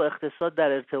در رابطه با اقتصاد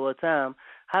در ارتباطم،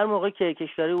 هر موقع که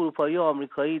کشورهای اروپایی و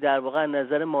آمریکایی در واقع از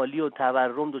نظر مالی و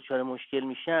تورم دچار مشکل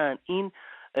میشن، این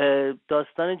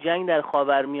داستان جنگ در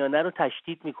خاورمیانه رو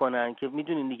تشدید میکنن که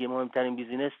میدونین دیگه مهمترین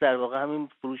بیزینس در واقع همین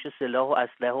فروش سلاح و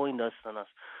اسلحه و این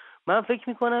داستاناست. من فکر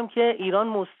میکنم که ایران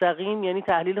مستقیم، یعنی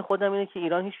تحلیل خودم اینه که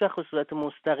ایران هیچ وقت به صورت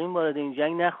مستقیم وارد این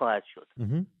جنگ نخواهد شد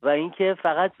و اینکه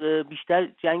فقط بیشتر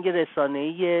جنگ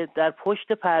رسانه‌ای در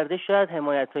پشت پرده شاید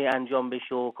حمایت‌های انجام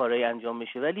بشه و کارهای انجام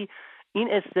بشه، ولی این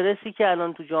استرسی که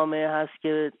الان تو جامعه هست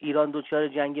که ایران دچار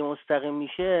جنگ مستقیم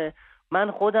میشه،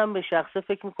 من خودم به شخصه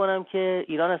فکر میکنم که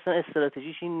ایران اصلا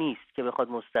استراتژیش این نیست که بخواد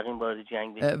مستقیم وارد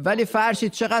جنگ بشه. ولی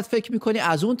فرشید چقدر فکر میکنی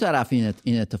از اون طرف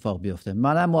این اتفاق بیفته؟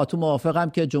 منم با تو موافقم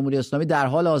که جمهوری اسلامی در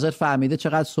حال حاضر فهمیده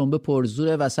چقدر سنبه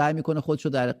پرزوره و سعی میکنه خودشو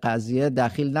در قضیه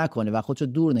دخیل نکنه و خودشو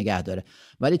دور نگه داره،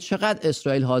 ولی چقدر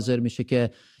اسرائیل حاضر میشه که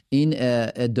این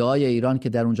ادعای ایران که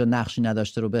در اونجا نقشی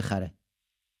نداشته رو بخره؟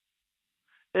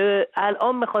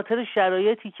 الان به خاطر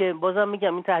شرایطی که بازم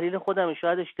میگم این تحلیل خودم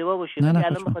شاید اشتباه باشه، ولی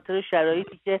الان به خاطر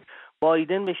شرایطی که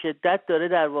بایدن به شدت داره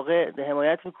در واقع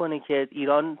حمایت میکنه که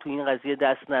ایران تو این قضیه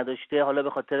دست نداشته، حالا به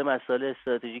خاطر مسائل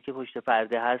استراتژیک پشت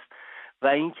پرده هست و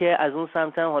اینکه از اون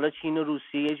سمت هم حالا چین و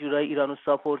روسیه یه جورایی ایرانو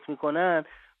ساپورت میکنن،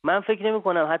 من فکر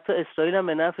نمیکنم حتی اسرائیل هم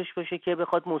به نفعش باشه که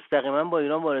بخواد مستقیما با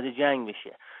ایران وارد جنگ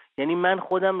بشه. یعنی من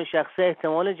خودم به شخصه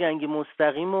احتمال جنگ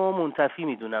مستقیم و منتفی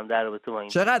میدونم در رابطه با این.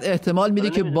 چقدر احتمال میدی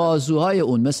که بازوهای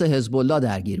اون مثل حزب الله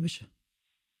درگیر بشه؟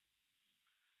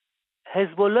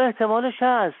 حزب الله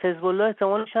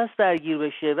احتمالش هست درگیر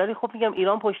بشه، ولی خب میگم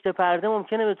ایران پشت پرده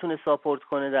ممکنه بتونه ساپورت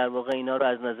کنه در واقع اینا رو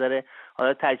از نظر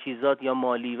حالا تجهیزات یا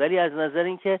مالی، ولی از نظر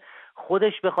اینکه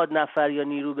خودش بخواد نفر یا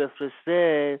نیرو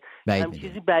بفرسته هم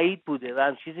چیزی بعید بوده و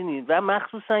هم چیزی نیست. و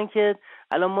مخصوصا که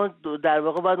الان ما در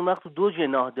واقع باید اون وقت دو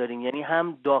جناح داریم، یعنی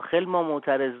هم داخل ما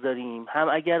معترض داریم، هم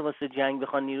اگر واسه جنگ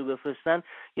بخوان نیرو بفرستن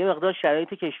یه مقدار شرایط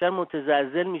کشور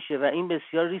متزلزل میشه و این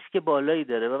بسیار ریسک بالایی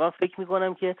داره و من فکر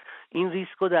میکنم که این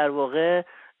ریسک رو در واقع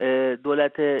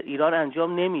دولت ایران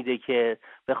انجام نمیده که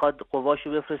بخواد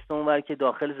قواشو بفرسته اونور که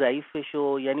داخل ضعیف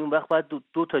بشه، یعنی اون وقت باید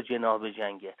دو تا جناح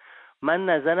بجنگه. من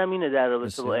نظرم اینه در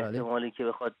رابطه با احتمالی که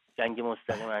بخواد جنگ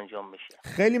مستقیم انجام بشه.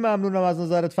 خیلی ممنونم از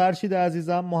نظرت فرشید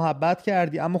عزیزم، محبت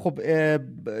کردی. اما خب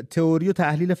تئوری و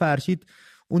تحلیل فرشید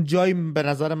اون جایی به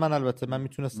نظر من، البته من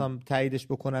میتونستم تاییدش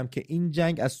بکنم، که این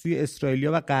جنگ از سوی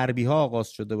اسرائیلیا و غربی‌ها آغاز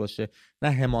شده باشه، نه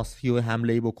حماس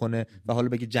حمله‌ای بکنه و حالا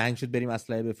بگه جنگ شد بریم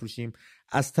اسلحه بفروشیم.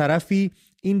 از طرفی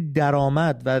این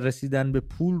درآمد و رسیدن به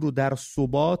پول رو در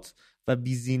ثبات و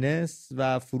بیزینس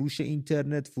و فروش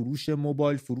اینترنت، فروش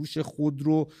موبایل، فروش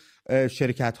خودرو،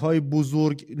 شرکت‌های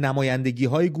بزرگ،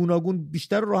 نمایندگی‌های گوناگون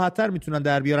بیشتر و راحت‌تر میتونن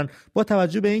در بیارن، با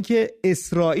توجه به اینکه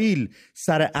اسرائیل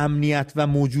سر امنیت و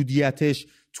موجودیتش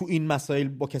تو این مسائل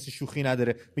با کسی شوخی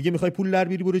نداره. میگه میخوای پول در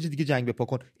بیاری برو دیگه جنگ بپا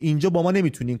کن، اینجا با ما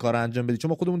نمیتونی این کارو انجام بدی چون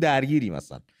ما خودمون درگیریم.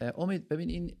 مثلا امید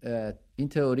ببین این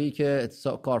تئوری که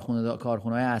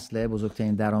کارخونه‌های اسلحه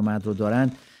بزرگترین درآمد رو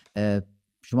دارن،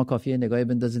 شما کافیه نگاهی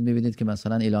بندازید میبینید که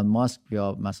مثلا ایلان ماسک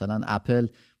یا مثلا اپل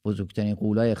بزرگترین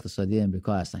غولای اقتصادی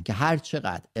امریکا هستن که هر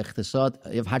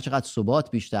چقدر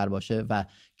ثبات بیشتر باشه و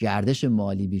گردش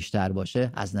مالی بیشتر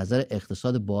باشه از نظر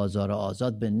اقتصاد بازار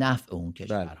آزاد به نفع اون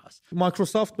کشور هست.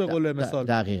 مایکروسافت به قول مثال.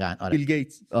 دقیقاً. آره. بیل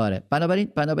گیتس. آره.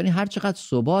 بنابراین هر چقدر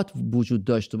ثبات وجود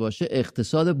داشته باشه،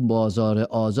 اقتصاد بازار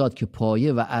آزاد که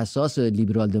پایه و اساس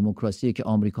لیبرال دموکراسی که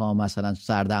آمریکا مثلا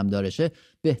سردمدارشه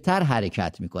بهتر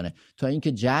حرکت میکنه تا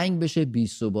اینکه جنگ بشه،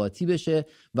 بی‌ثباتی بشه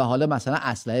و حالا مثلا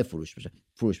اسلحه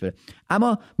فروش بره.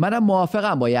 اما منم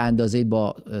موافقم با یه اندازه‌ای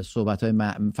با صحبت‌های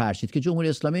فرشید که جمهوری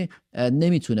اسلامی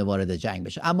نمیتونه وارد جنگ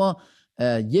بشه، اما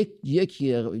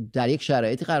در یک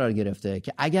شرایطی قرار گرفته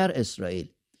که اگر اسرائیل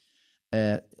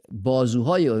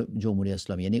بازوهای جمهوری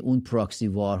اسلامی، یعنی اون پراکسی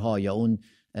وارها یا اون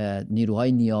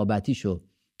نیروهای نیابتیشو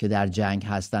که در جنگ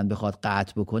هستن بخواد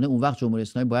قطع بکنه، اون وقت جمهوری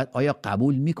اسلامی باید آیا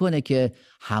قبول میکنه که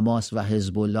حماس و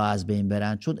حزب الله از بین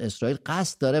برن؟ چون اسرائیل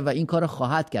قصد داره و این کار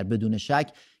خواهد کرد بدون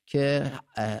شک که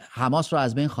حماس رو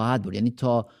از بین خواهد برد، یعنی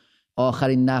تا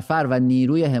آخرین نفر و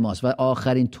نیروی حماس و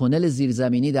آخرین تونل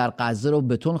زیرزمینی در غزه رو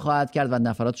بتون خواهد کرد و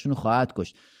نفراتشون رو خواهد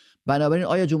کشت. بنابراین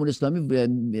آیا جمهوری اسلامی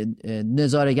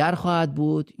نظاره‌گر خواهد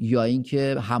بود یا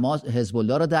اینکه حماس حزب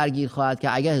الله رو درگیر خواهد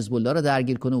که اگر حزب الله رو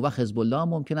درگیر کنه اون وقت حزب الله هم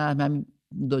ممکنه همین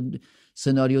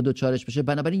سناریو دوچارش بشه.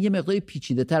 بنابراین یه مقداری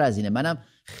پیچیده تر از اینه. منم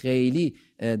خیلی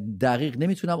دقیق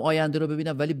نمیتونم آینده رو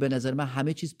ببینم، ولی به نظر من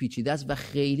همه چیز پیچیده است و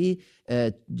خیلی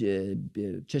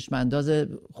چشمانداز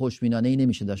خوشبینانه‌ای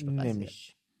نمیشه داشت به قضیه.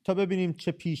 تا ببینیم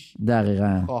چه پیش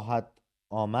دقیقاً خواهد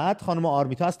آمد. خانم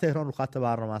آرمیتا از تهران رو خط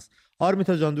برنامه است.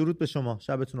 آرمیتا جان درود به شما،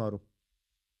 شبتون آروم.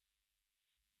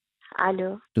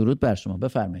 الو. درود بر شما،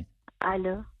 بفرمایید.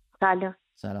 الو.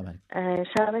 سلام علیکم.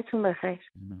 شبتون بخیر.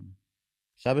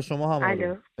 شب شما هم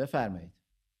الو. بفرمایید.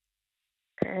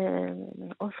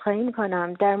 عذرخواهی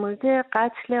میکنم در مورد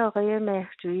قتل آقای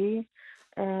مهرجویی.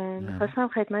 میخواستم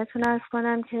خدمتتون عرض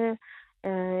کنم که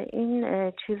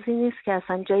این چیزی نیست که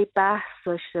اصلا جای بحث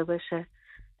داشته باشه،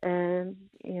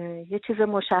 یه چیز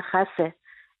مشخصه،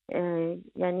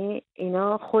 یعنی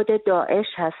اینا خود داعش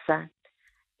هستن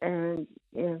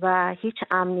و هیچ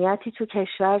امنیتی تو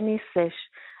کشور نیستش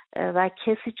و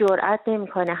کسی جرئت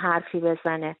نمیکنه حرفی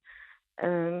بزنه.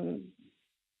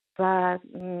 و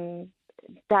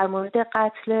در مورد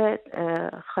قتل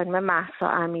خانم مهسا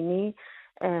امینی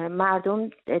مردم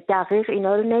دقیق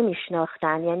اینا رو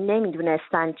نمیشناختن، یعنی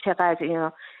نمیدونستن چقدر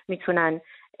اینا میتونن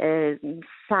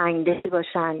سنگدل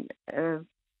باشن،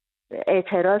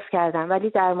 اعتراض کردن. ولی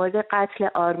در مورد قتل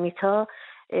آرمیتا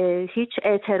هیچ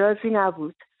اعتراضی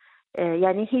نبود،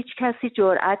 یعنی هیچ کسی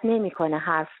جرئت نمیکنه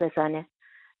حرف بزنه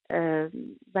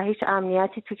و هیچ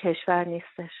امنیتی تو کشور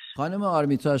نیستش. خانم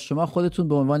آرمیتا، شما خودتون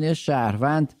به عنوان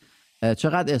شهروند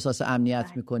چقدر احساس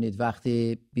امنیت میکنید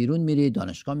وقتی بیرون میرید،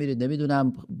 دانشگاه میرید،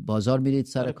 نمیدونم بازار میرید،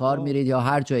 سر کار میرید یا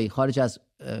هر جایی خارج از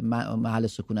محل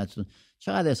سکونتتون،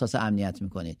 چقدر احساس امنیت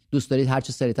میکنید؟ دوست دارید هر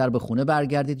چه سریعتر به خونه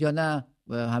برگردید یا نه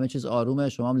همه چیز آرومه،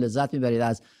 شما هم لذت میبرید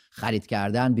از خرید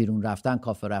کردن، بیرون رفتن،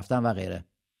 کافه رفتن و غیره؟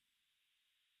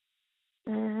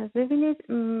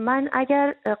 ببینید، من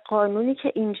اگر قانونی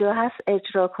که اینجا هست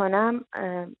اجرا کنم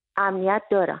امنیت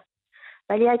دارم،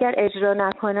 ولی اگر اجرا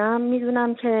نکنم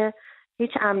میدونم که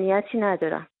هیچ امنیتی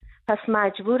ندارم، پس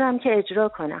مجبورم که اجرا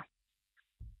کنم.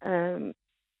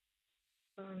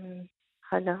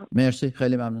 حالا مرسی،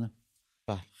 خیلی ممنونم.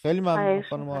 خیلی ممنون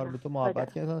خانم آرمیتا،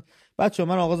 محبت کردن. بچه‌ها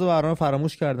من آغاز برنامه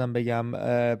فراموش کردم بگم،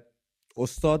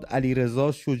 استاد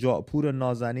علیرضا شجاعپور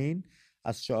نازنین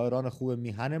از شاعران خوب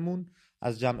میهنمون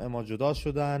از جمع ما جدا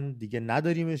شدن، دیگه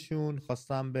نداریمشون.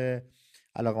 خواستم به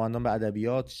علاقه‌مندان به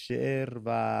ادبیات، شعر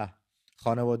و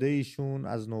خانواده ایشون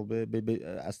از نوبه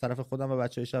از طرف خودم و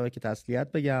بچه‌های شبکه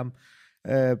تسلیت بگم.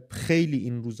 خیلی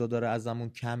این روزا داره ازمون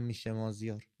کم میشه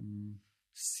مازیار.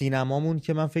 سینمامون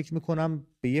که من فکر میکنم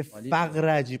به یه فقر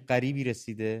عجیب غریبی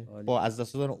رسیده با از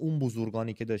دست دادن اون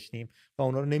بزرگانی که داشتیم و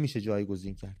اونا رو نمیشه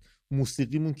جایگزین کرد.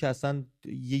 موسیقیمون که اصلا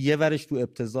یه ورش تو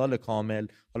ابتذال کامل،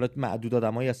 حالا معدود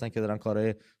آدمایی هستن که دارن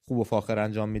کارهای خوب و فاخر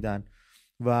انجام میدن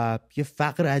و یه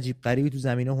فقر عجیب غریبی تو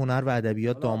زمینه هنر و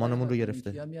ادبیات دامانمون رو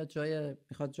گرفته.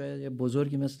 میخواد جای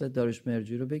بزرگی مثل داریوش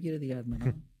مهرجویی رو بگیره دیگه حتما.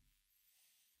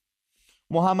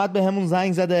 محمد به همون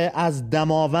زنگ زده از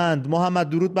دماوند. محمد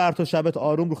درود بر تو، شبت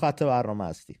آروم، رو خط برنامه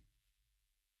هستی.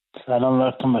 سلام،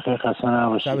 وقتتون بخیر، خسته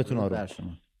نباشید. شبتون آروم.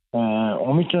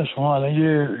 امید جان، شما الان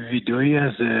یه ویدئویی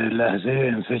از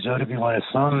لحظه انفجار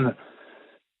بیمارستان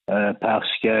پخش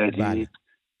کردید. بله.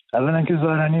 اولا که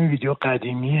ظاهرا این ویدیو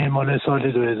قدیمیه، مال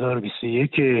سال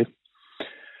 2021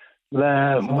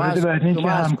 و مورد بعدی این که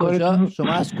همکارتون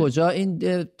شما از کجا این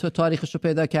تاریخشو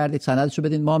پیدا کردید؟ سندشو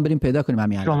بدین ما هم بریم پیدا کنیم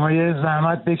همین الان. شما یه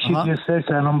زحمت بکشید یه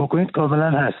سرچ الان بکنید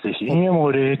کاملا هستش. این یه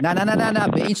مورد. نه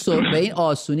به این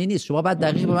آسونی نیست. شما بعد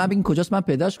دقیق به من بگین کجاست من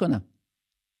پیداش کنم.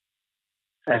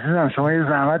 عزیزم شما یه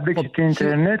زحمت بکشید تو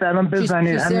اینترنت الان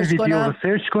بزنید همین ویدیو رو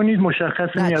سرچ کنید، مشخص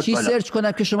میاد بالا. چی سرچ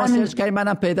کنم که شما سرچ کردید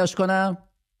منم پیداش کنم؟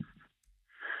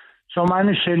 شما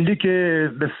همین شلیک که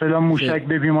به اصطلاح موشک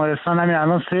به بیمارستان همین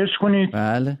الان سرچ کنید.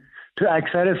 بله. تو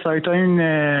اکثر سایت‌ها این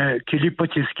کلیپو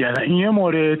چیز کردن. این یه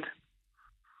مورد.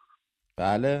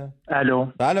 بله. الو.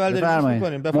 بله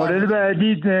بفرمایید. مورد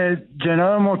بعدی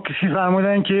جناب مکشی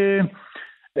فرمودن که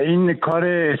این کار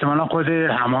احتمالاً خود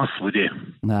حماس بوده.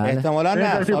 احتمالاً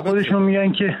نه. خودشون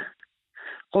میگن که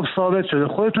خب ثابت شده.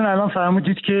 خودتون الان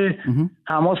فرمودید که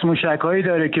حماس موشک‌هایی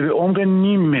داره که به عمق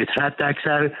نیم متر، حتی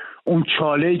اکثر اون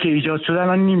چاله‌ای که ایجاد شده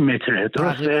الان نیم متره،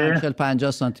 درسته؟ 40-50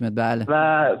 سانتی متر. بله.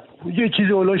 و یه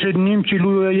چیزی اولش نیم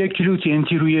کیلو یا 1 کیلو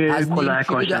TNT روی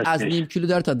کلاهکاش هست. از نیم کیلو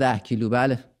داره تا 10 کیلو.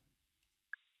 بله.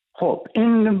 خب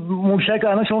این موشک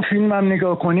الان شما فیلم هم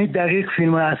نگاه کنید، دقیق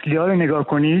فیلم اصلی ها رو نگاه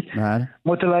کنید، بله.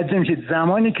 متوجه میشید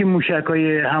زمانی که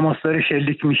موشک‌های حماس داره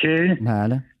شلیک میشه،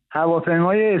 بله،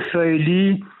 هواپیمای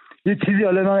اسرائیلی یه چیزی،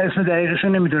 حالا من اسم دقیقش رو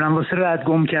نمیدونم، واسه رد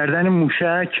گم کردن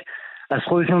موشک از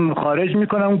خودشون خارج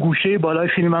میکنن. اون گوشه بالای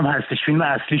فیلم هم هستش، فیلم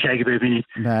اصلیش اگه ببینید.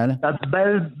 بله.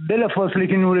 بلا فاصله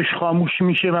که نورش خاموش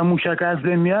میشه و موشک از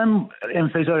بین میان،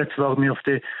 انفجار اتفاق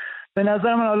میفته. به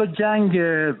نظر من حالا جنگ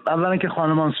اولا که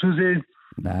خانمانسوزه،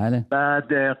 بله،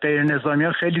 بعد غیر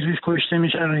نظامیان خیلی ریز کشته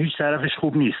میشن و هیچ طرفش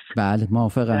خوب نیست. بله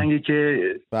موافقم. جنگی که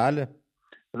بله،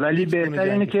 ولی بهتر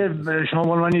اینه که شما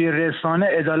به عنوان رسانه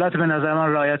عدالت به نظر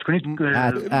من رعایت کنید.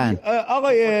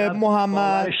 آقای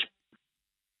محمد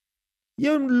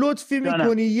یه لطفی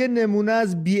میکنی یه نمونه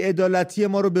از بی‌عدالتی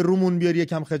ما رو به رومون بیاری،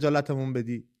 یکم خجالتمون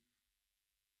بدی؟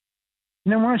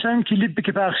 نمونهش همین کلیپی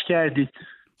که پخش کردید.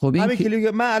 خب همین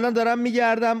کلیپ من الان دارم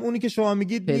میگردم، اونی که شما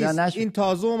میگید نیست. این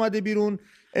تازه اومده بیرون،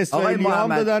 اسرائیلی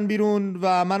هم دادن بیرون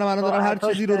و منم الان دارم هر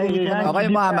چیزی رو میکنم. آقای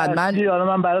محمد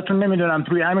من براتون نمیدونم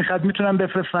روی همین خط میتونم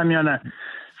بفرستم یا نه.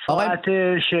 ساعت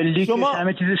شلیک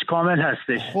همه چیزش کامل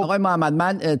هستش. آقای محمد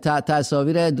من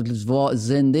تصاویر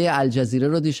زنده الجزیره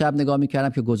رو دیشب نگاه میکردم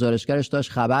که گزارشگرش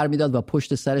داشت خبر میداد و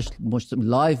پشت سرش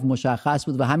لایو مشخص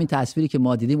بود و همین تصویری که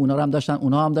ما دیدیم اونها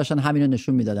هم داشتن همین رو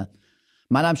نشون میدادن.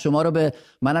 منم شما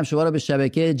رو به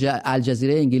شبکه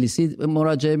الجزیره انگلیسی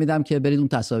مراجعه میدم که برید اون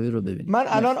تصاویر رو ببینید. من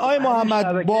الان آقای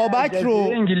محمد بابک رو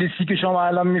انگلیسی که شما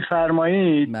الان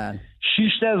میفرمایید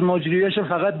 6 از مجریاش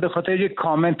فقط به خاطر یک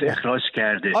کامنت اخراج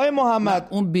کرده. آقای محمد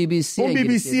اون بی بی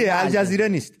سی الجزیره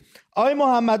نیست. آقای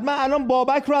محمد من الان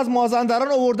بابک رو از مازندران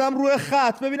آوردم روی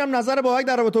خط، ببینم نظر بابک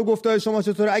در رابطه با گفته‌های شما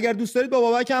چطوره. اگر دوست دارید با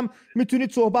بابک هم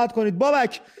میتونید صحبت کنید.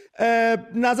 بابک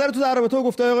نظر تو در رابطه با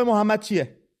گفته‌های آقای محمد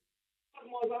چیه؟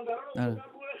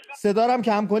 صدا رو هم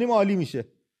کم کنیم عالی میشه.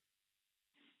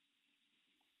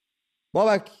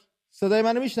 بابک صدای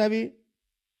منو میشنوی؟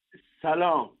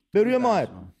 سلام. به روی ماه.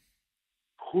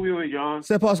 خوبی اوی جان؟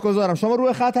 سپاسگزارم. شما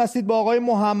روی خط هستید با آقای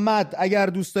محمد، اگر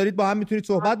دوست دارید با هم میتونید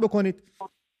صحبت بکنید.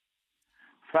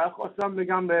 فقط خواستم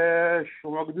بگم به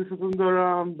شما که دوستتون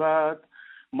دارم، بعد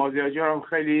مازیاز هم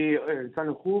خیلی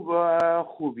انسان خوب و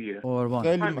خوبیه.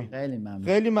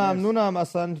 خیلی ممنونم.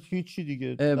 اصلا هیچی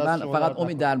دیگه. من فقط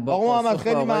امید در آقا محمد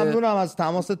خیلی ممنونم از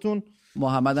تماستون.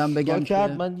 محمدم بگم که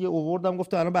من یه اووردم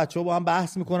گفتم الان بچه‌ها با هم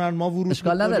بحث میکنن ما ورود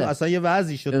اشکال نداره، اصلا یه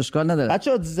وضعی شد، اشکال نداره.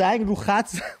 بچه‌ها زنگ رو خط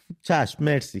چشم.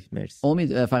 مرسی.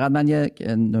 امید فقط من یه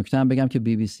نکته هم بگم که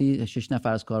BBC 6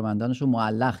 نفر از کارمندانش رو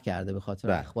معلق کرده به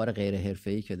خاطر اخبار غیر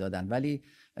حرفه‌ای که دادن، ولی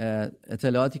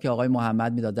اطلاعاتی که آقای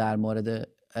محمد میداد در مورد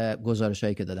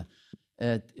گزارشایی که دادن،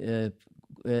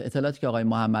 اطلاعاتی که آقای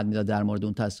محمد میداد در مورد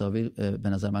اون تصاویر به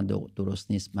نظر من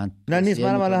درست نیست. من نیست،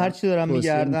 منم الان هر چی دارم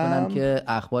میگردم که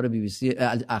اخبار BBC،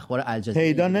 اخبار الجزیره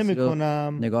پیدا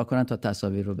نمیکنم، نگاه کنن تا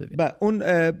تصاویر رو ببینن. اون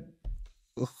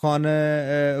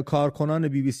خانه کارکنان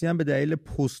BBC هم به دلیل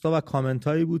پست‌ها و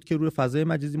کامنت‌هایی بود که روی فضای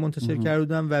مجازی منتشر کرده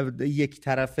بودن و یک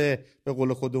طرفه به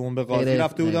قول خودمون به قاضی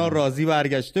رفته بودن، راضی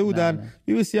برگشته بودن.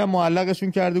 BBC هم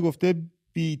معلقشون کرده، گفته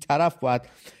بی‌طرف باید.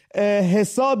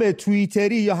 حساب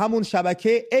توییتری یا همون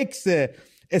شبکه اکس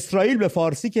اسرائیل به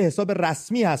فارسی که حساب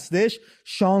رسمی هستش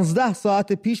 16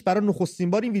 ساعت پیش برای نخستین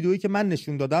بار این ویدئویی که من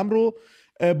نشون دادم رو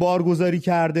بارگذاری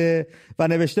کرده و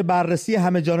نوشته بررسی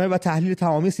همه جانبه و تحلیل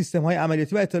تمامی سیستم‌های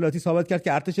عملیاتی و اطلاعاتی ثابت کرد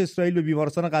که ارتش اسرائیل به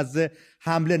بیمارستان غزه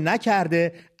حمله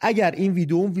نکرده. اگر این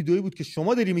ویدئو اون ویدئویی بود که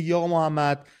شما داری میگی آقا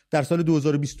محمد در سال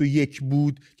 2021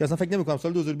 بود که اصلا فکر نمی‌کنم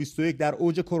سال 2021 در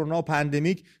اوج کرونا و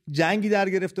پندمیک جنگی در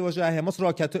گرفته باشه، حماس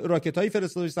راکتایی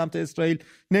فرستاده سمت اسرائیل،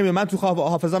 نمیدونم من تو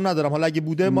حافظم ندارم، حالا اگه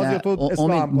بوده مازیاز تو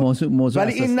اصلاح کن.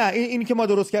 ولی این نه، این که ما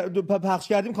درست پخش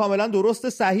کردیم کاملا درسته،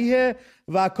 صحیحه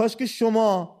و کاش که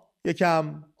شما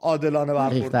یکم عادلانه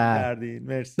برخورد کردین.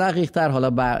 مرسی. دقیق‌تر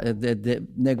حالا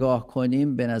نگاه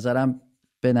کنیم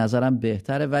به نظرم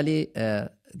بهتره، ولی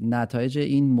نتایج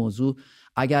این موضوع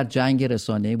اگر جنگ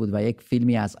رسانه‌ای بود و یک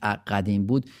فیلمی از قدیم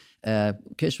بود،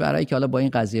 کشورهایی که حالا با این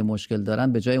قضیه مشکل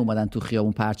دارن به جای اومدن تو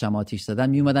خیابون پرچم آتش زدن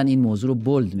میومدن این موضوع رو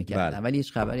بولد میکردن، ولی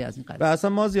هیچ خبری از این قضیه. و اصلا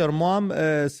مازیار ما هم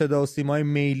صدا و سیمای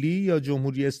میلی یا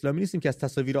جمهوری اسلامی نیستیم که از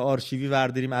تصاویر آرشیوی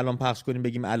ورداریم الان پخش کنیم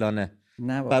بگیم الانه.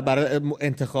 برای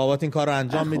انتخابات این کار رو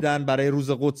انجام میدن، برای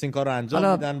روز قدس این کار رو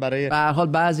انجام میدن، برای به هر حال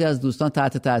بعضی از دوستان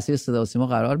تحت تاثیر صدا و سیما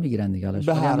قرار میگیرن دیگه.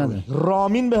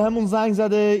 رامین به همون زنگ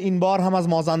زده این بار هم از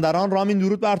مازندران. رامین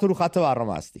درود بر تو، رو خط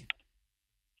برنامه هستی.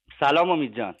 سلام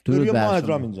امید جان. درود بر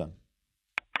رامین جان.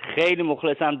 خیلی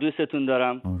مخلصم، دوستتون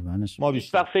دارم. ما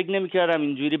بیشتر فکر نمی‌کردم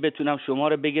اینجوری بتونم شما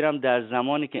رو بگیرم در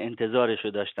زمانی که انتظارشو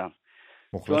داشتم.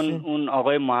 چون اون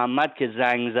آقای محمد که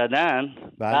زنگ زدن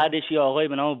بعدش یه آقای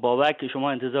به نام بابک که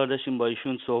شما انتظار داشتیم با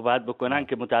ایشون صحبت بکنن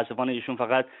که متاسفانه ایشون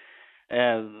فقط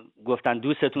گفتن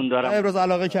دوستتون دارم. ابراز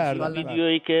علاقه کردن.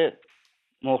 ویدیویی که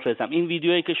مخلصم، این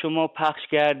ویدیویی که شما پخش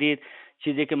کردید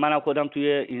چیزی که منم خودم توی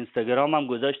اینستاگرامم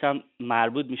گذاشتم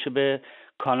مربوط میشه به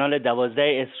کانال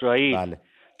 12 اسرائیل. بله.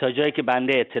 تا جایی که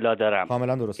بنده اطلاع دارم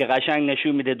کاملا درست که قشنگ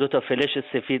نشون میده 2 فلش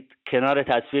سفید کنار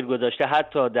تصویر گذاشته،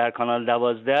 حتی در کانال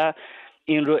 12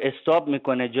 این رو استاپ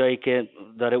میکنه جایی که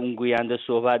داره اون گوینده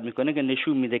صحبت میکنه که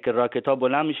نشون میده که راکت ها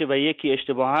بلند میشه و یکی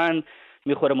اشتباهاً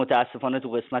میخوره متاسفانه تو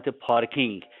قسمت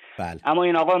پارکینگ. بله. اما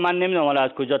این آقا من نمیدونم حالا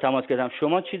از کجا تماس گرفتم،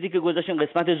 شما چیزی که گذاشتین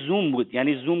قسمت زوم بود،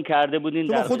 یعنی زوم کرده بودین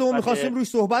در خودمون می‌خواستیم روی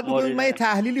صحبت بکنیم. من یه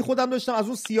تحلیلی خودم داشتم از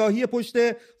اون سیاهی پشت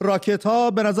راکت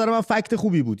ها، به نظر من فکت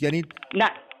خوبی بود. یعنی نه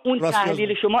اون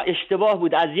تحلیل شما اشتباه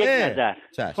بود از یک نظر،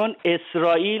 چون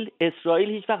اسرائیل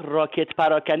هیچ وقت راکت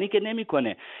پراکنی که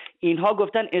نمیکنه. اینها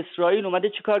گفتن اسرائیل اومده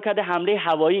چیکار کرده، حمله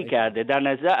هوایی کرده، در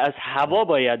نظر از هوا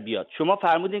باید بیاد. شما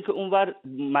فرمودین که اونور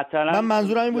مثلا من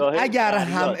منظورم این بود اگر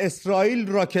هم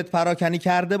اسرائیل راکت پراکنی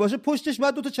کرده باشه پشتش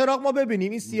باید 2 چراغ ما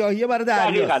ببینیم، این سیاهیه برای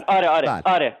دریاست.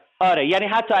 آره یعنی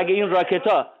حتی اگه این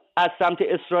راکت‌ها از سمت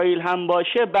اسرائیل هم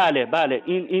باشه بله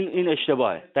این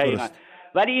اشتباهه دقیقاً.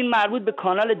 ولی این مربوط به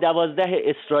کانال 12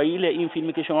 اسرائیل، این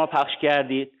فیلمی که شما پخش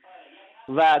کردید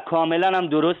و کاملا هم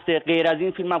درسته. غیر از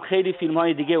این فیلم هم خیلی فیلم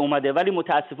های دیگه اومده، ولی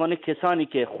متاسفانه کسانی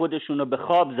که خودشون رو به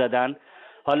خواب زدن،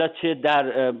 حالا چه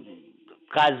در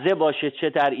غزه باشه چه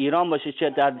در ایران باشه چه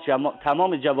در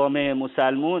تمام جوامع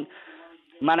مسلمون،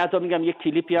 من حتی میگم یک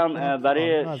کلیپی هم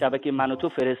برای شبکه من و تو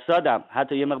فرستادم،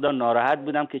 حتی یه مقدار ناراحت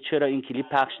بودم که چرا این کلیپ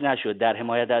پخش نشد در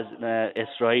حمایت از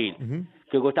اسرائیل،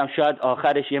 که گفتم شاید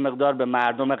آخرش یه مقدار به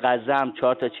مردم غزه هم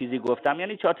 4 چیزی گفتم،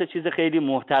 یعنی 4 چیز خیلی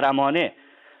محترمانه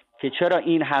که چرا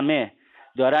این همه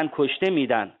دارن کشته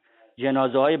میدن،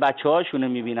 جنازه های بچه هاشون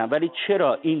میبینن، ولی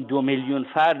چرا این 2 میلیون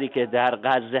فردی که در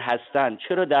غزه هستن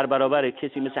چرا در برابر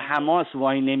کسی مثل حماس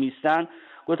وای نمیستن.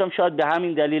 گفتم شاید به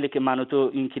همین دلیله که من و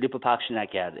تو این کلیپو پخش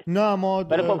نکرده.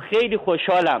 ولی خب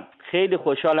خیلی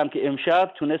خوشحالم که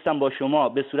امشب تونستم با شما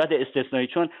به صورت استثنایی،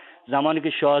 چون زمانی که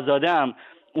شاهزاده هم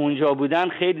اونجا بودن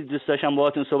خیلی دوست داشتم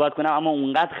باهاتون صحبت کنم، اما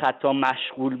اونقدر خطا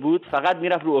مشغول بود فقط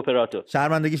میرفت رو اپراتور.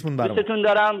 شرمندگیشون برام. دوستتون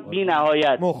دارم بی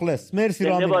نهایت. مخلص. مرسی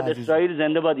رامین. زنده باد اسرائیل،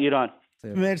 زنده باد ایران.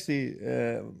 مرسی.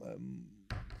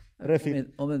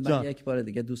 رفیق من یک بار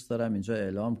دیگه دوست دارم اینجا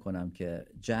اعلام کنم که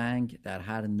جنگ در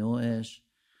هر نوعش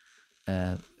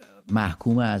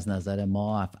محکوم از نظر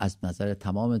ما، از نظر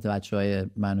تمام بچهای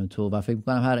من و تو و فکر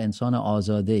میکنم هر انسان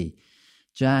آزاده‌ای،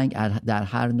 جنگ در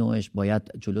هر نوعش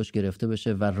باید جلوش گرفته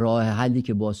بشه و راه حلی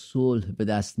که با صلح به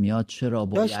دست میاد چرا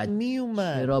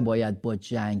باید با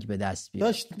جنگ به دست بیاد؟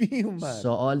 داشت میومد.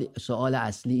 سوال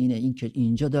اصلی این که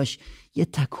اینجا داشت یه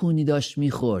تکونی داشت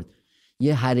میخورد،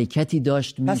 یه حرکتی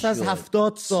داشت میشد. پس از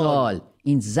 70 سال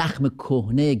این زخم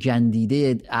کهنه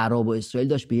گندیده اعراب و اسرائیل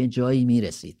داشت به یه جایی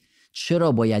میرسید.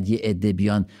 چرا باید یه عده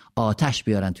بیان آتش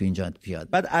بیارن تو اینجا پیاده؟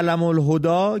 بعد علم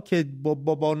الهدا که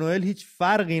با نوئل هیچ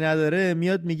فرقی نداره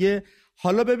میاد میگه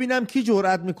حالا ببینم کی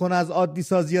جرأت میکنه از عادی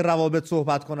سازی روابط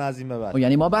صحبت کنه از این به بعد.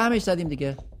 یعنی ما به همش زدیم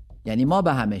دیگه.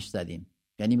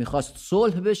 یعنی میخواست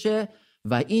صلح بشه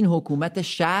و این حکومت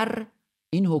شر،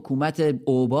 این حکومت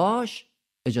اوباش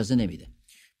اجازه نمیده.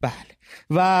 بله.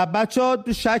 و بچه‌ها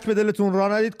شک به دلتون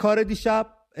راه ندید. کار دیشب،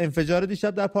 انفجار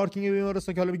دیشب در پارکینگ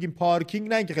بیمارستان که حالا میگیم پارکینگ،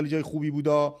 نه اینکه خیلی جای خوبی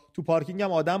بودا، تو پارکینگ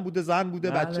هم آدم بوده، زن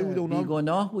بوده، بچه بوده،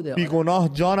 اونا بیگناه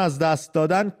جان از دست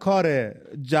دادن. کار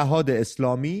جهاد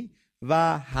اسلامی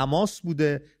و حماس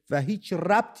بوده و هیچ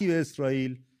ربطی به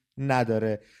اسرائیل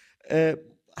نداره.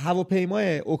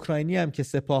 هواپیمای اوکراینی هم که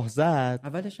سپاه زد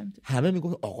اولش همه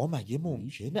میگن آقا مگه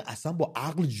ممکنه اصلا با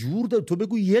عقل جور داره، تو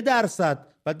بگو 1%.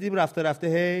 بعد دیدیم رفته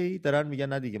هی دارن میگن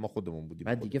نه دیگه ما خودمون بودیم.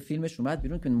 بعد دیگه فیلمش اومد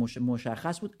بیرون که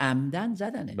مشخص بود عمدن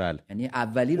زدنه. بله. یعنی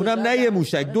اولی رو اونم نه یه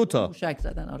موشک، 2 موشک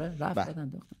زدن. آره رفت زدن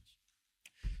داختن.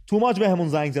 توماج بهمون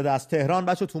زنگ زده از تهران.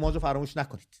 بچه توماج رو فراموش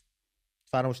نکنید.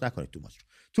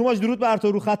 توماج درود بر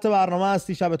تو، رو خط برنامه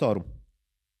هستی، شبت آروم.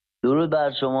 درود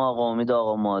بر شما آقا امید،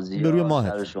 آقا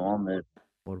مازیاز، شما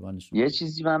یه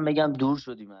چیزی من بگم، دور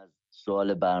شدیم از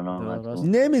سوال برنامه.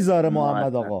 نمیذاره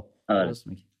محمد آقا.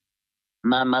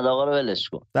 محمد آقا رو ولش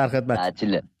کن، در خدمت.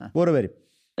 تعطیله. برو بریم.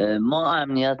 ما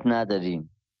امنیت نداریم،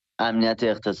 امنیت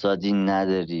اقتصادی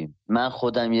نداریم. من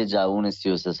خودم یه جوون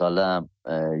 33 سالم،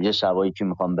 یه شبایی که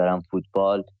میخوام برم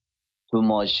فوتبال تو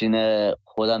ماشین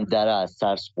خودم در از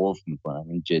ترس قفل میکنم.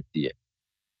 این جدیه.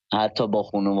 حتی با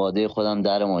خانواده خودم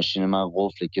در ماشین من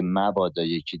قفله که مبادا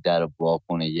یکی در وا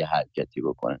کنه یه حرکتی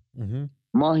بکنه.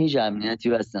 ما هیچ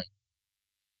امنیتی هستن.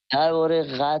 درباره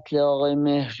قتل آقای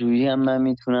مهرجویی هم من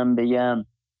میتونم بگم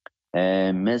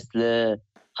مثل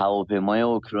هواپیمای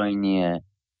اوکراینیه،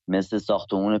 مثل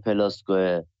ساختمون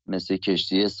پلاسکوه، مثل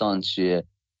کشته سانچیه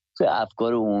که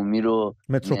افکار عمومی رو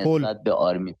نسبت به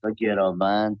آرمیتا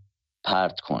گراوند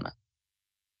پرت کنن.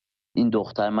 این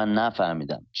دختر من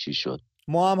نفهمیدم چی شد.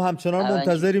 ما هم همچنان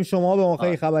منتظریم شما به ما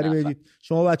خیلی خبری بدید.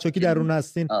 شما بچه‌ها که درون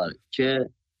هستین که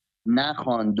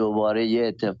نخوان دوباره یه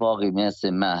اتفاقی مثل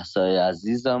مهسای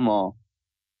عزیز ما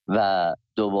و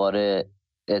دوباره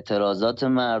اعتراضات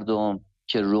مردم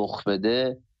که رخ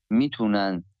بده،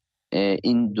 میتونن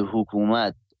این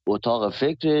حکومت اتاق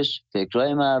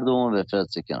فکرای مردم رو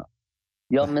بفرسته کنار.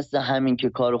 یا مثل همین که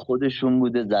کار خودشون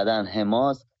بوده زدن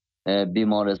حماس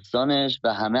بیمارستانش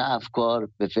و همه افکار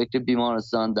به فکر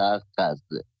بیمارستان در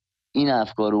غزه. این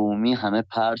افکار عمومی همه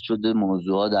پرت شده،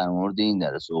 موضوعها در مورد این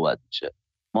داره صحبت میشه.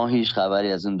 ما هیچ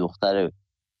خبری از این دختر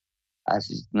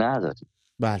عزیز نداریم.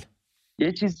 بله.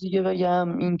 یه چیز دیگه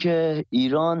بگم، این که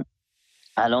ایران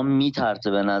الان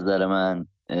میترسه به نظر من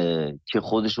که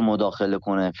خودشو مداخله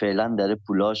کنه. فعلا داره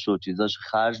پولاش و چیزاش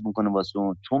خرج میکنه واسه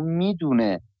اون، چون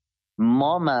میدونه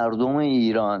ما مردم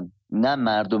ایران نه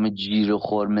مردم جیر و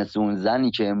خور مثل اون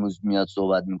زنی که امروز میاد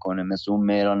صحبت میکنه، مثل اون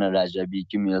مهران رجبی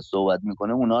که میاد صحبت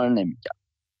میکنه، اونا رو نمیگم.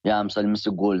 یا امثال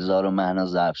مثل گلزار و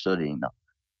مهناز افشار اینا.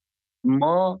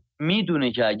 ما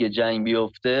میدونه که اگه جنگ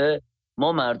بیفته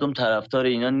ما مردم طرفدار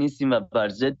اینا نیستیم و بر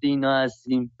ضد اینا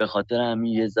هستیم. به خاطر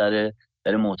همین یه ذره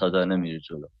داره معتادانه میره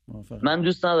جلو. من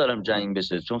دوست ندارم جنگ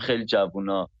بشه، چون خیلی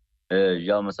جوونا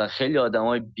یا مثلا خیلی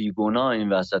آدمای بیگناه این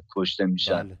وسط کشته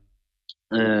میشن.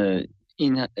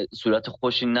 این صورت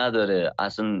خوشی نداره،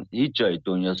 اصلا هیچ جای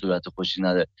دنیا صورت خوشی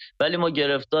نداره. ولی ما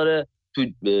گرفتار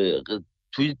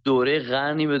توی دوره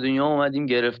قرنی به دنیا اومدیم،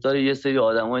 گرفتار یه سری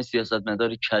آدمای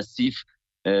سیاستمدار کثیف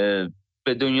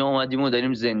به دنیا اومدیم و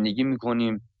داریم زندگی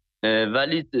میکنیم.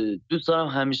 ولی دوست دارم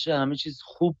همیشه همه چیز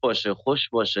خوب باشه، خوش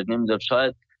باشه. نمیدونم،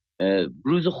 شاید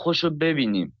روز خوشو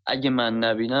ببینیم. اگه من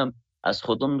نبینم از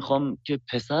خدا میخوام که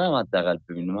پسرم حداقل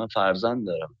ببینه. من فرزند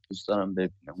دارم، دوست دارم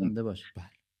ببینم. زنده باشه.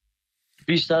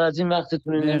 بیشتر از این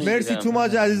وقتتون نمیگیرم. مرسی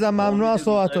توماج عزیزم، ممنون از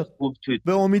صحبتات.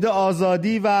 به امید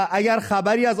آزادی. و اگر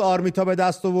خبری از آرمیتا به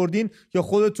دست آوردین یا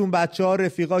خودتون بچه‌ها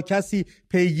رفیقا کسی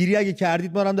پیگیری اگه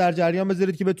کردید، ما هم در جریان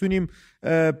بذارید که بتونیم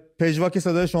پژواک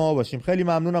صدای شما باشیم. خیلی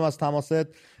ممنونم از تماست.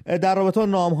 در رابطه با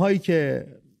نام‌هایی که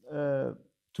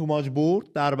توماج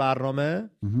برد در برنامه،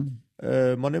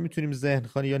 ما نمیتونیم ذهن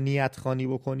خوانی یا نیت خوانی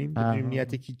بکنیم، بدونیم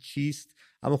نیت کی چیست،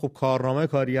 اما خب کارنامه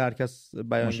کاری هر کس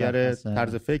بیانگر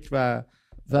طرز فکر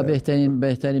و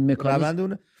بهترین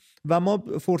مکانیزم و ما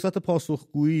فرصت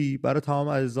پاسخگویی برای تمام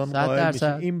عزیزان قائل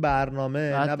میشیم. این برنامه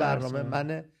نه برنامه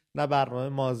منه، نه برنامه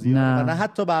مازیاز، نه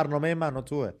حتی برنامه من و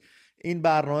توه. این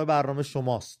برنامه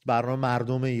شماست، برنامه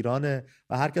مردم ایرانه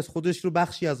و هر کس خودش رو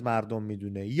بخشی از مردم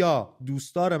میدونه یا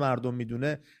دوستدار مردم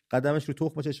میدونه، قدمش رو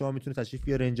تخمشه. شما میتونه تشریف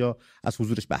بیاره اینجا، از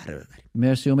حضورش بهره ببریم.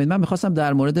 مرسی امید. من میخواستم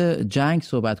در مورد جنگ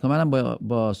صحبت کنم. منم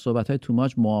با صحبت‌های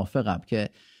توماج موافقم که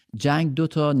جنگ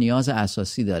 2 نیاز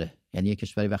اساسی داره. یعنی یک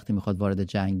کشوری وقتی میخواد وارد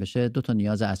جنگ بشه 2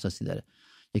 نیاز اساسی داره،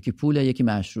 یکی پوله، یکی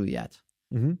مشروعیت.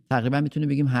 تقریبا میتونیم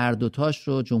بگیم هر دوتاش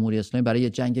رو جمهوری اسلامی برای یه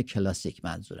جنگ کلاسیک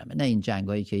منظورمه، نه این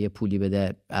جنگایی که یه پولی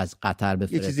بده از قطر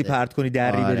بفرسته یه چیزی پرت کنی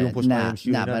دری بری اون پشت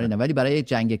میشی، نه ولی برای یک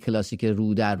جنگ کلاسیک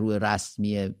رو در رو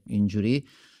رسمی اینجوری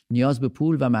نیاز به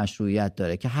پول و مشروعیت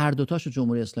داره که هر دوتاش رو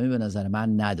جمهوری اسلامی به نظر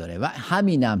من نداره و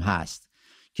همینم هست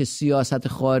که سیاست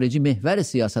خارجی، محور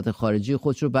سیاست خارجی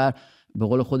خودش رو به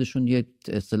قول خودشون یه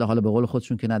اصطلاح، حالا به قول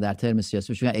خودشون که نه، در ترم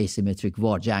سیاسی بهش میگن ایسیمتریک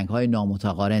وار، جنگ‌های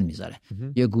نامتقارن میذاره.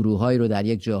 یه گروهایی رو در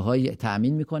یک جاهای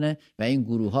تأمین میکنه و این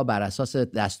گروه‌ها بر اساس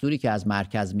دستوری که از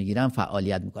مرکز میگیرن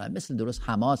فعالیت میکنن، مثل درست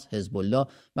حماس، حزب الله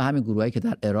و همین گروهایی که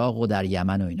در عراق و در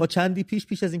یمن و اینا. ما چندی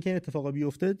پیش از اینکه این اتفاقا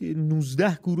بیفته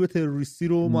 19 گروه تروریستی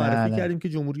رو معرفی کردیم که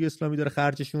جمهوری اسلامی داره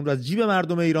خرجشون رو از جیب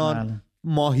مردم ایران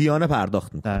ماهیانه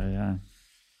پرداخت میکنه. دقیقاً.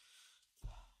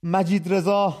 مجید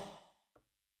رضا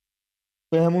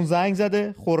به همون زنگ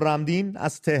زده، خرمدین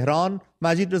از تهران.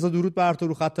 مجید رضا درود بر تو،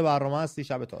 رو خط برنامه هستی،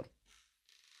 شب تار.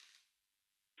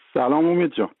 سلام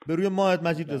امید جان. به روی ماهت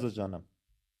مجید رضا جانم.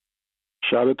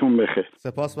 شبتون بخیر.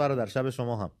 سپاس برادر، شب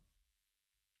شما هم.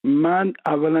 من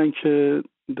اولا که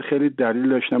خیلی دلیل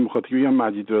داشتم بخاطر که بگم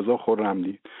مجید رضا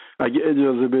خرمدین. اگه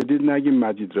اجازه بدید نگیم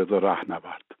مجید رضا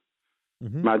رهنورد.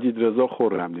 مجید رضا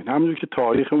خرمدین، همونجور که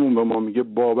تاریخمون به ما میگه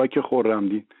بابک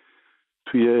خرمدین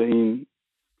توی این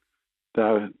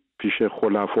در پیش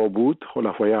خلفا بود،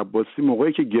 خلفای عباسی،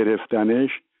 موقعی که گرفتنش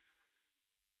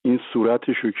این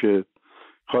صورتشو که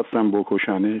خواستن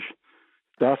بکشنش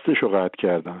دستشو قطع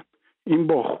کردن، این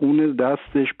با خون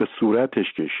دستش به صورتش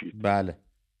کشید. بله.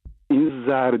 این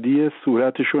زردی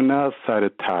صورتشو نه از سر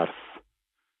ترس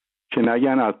که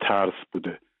نگن از ترس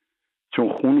بوده،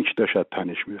 چون خونی که داشت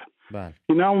تنش میره. بله.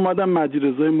 اینا اومدن مجید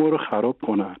رضای ما رو خراب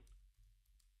کنن.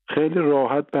 خیلی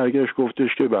راحت برگشت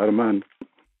گفتش که برای من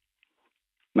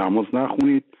نماز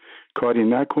نخونید، کاری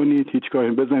نکنید، هیچ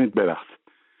کاری بزنید برقصید.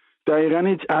 دقیقاً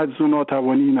هیچ عجز و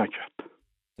ناتوانی نکرد.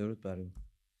 درود بر این.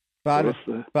 بله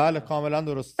درسته؟ بله کاملا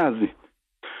درست.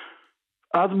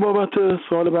 از بابت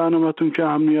سوال برنامه‌تون که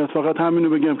امنیت، فقط همینو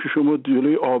بگم که شما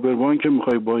جلوی آبروان که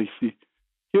میخوای بایستی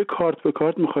یه کارت به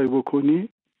کارت میخوای بکنی،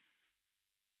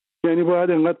 یعنی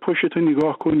باید انقدر پشتو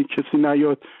نگاه کنی کسی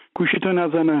نیاد، گوشیتو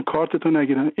نزنن، کارتتو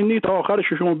نگیرن. این تا آخرش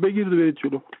شما بگیرید برید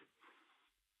جلو.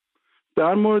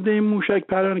 در مورد این موشک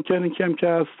پران کردن که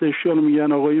هستش، یعنی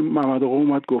میگن آقای محمد آقا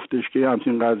اومد گفتش که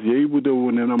همچین قضیه‌ای بوده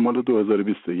و نه مال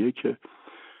 2021.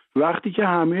 وقتی که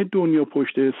همه دنیا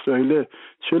پشت اسرائیل،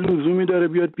 چه لزومی داره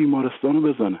بیاد بیمارستانو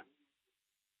بزنه؟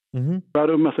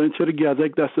 برای مثلا چرا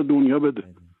گزک دست دنیا بده؟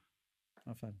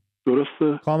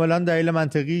 درسته؟ کاملا دلیل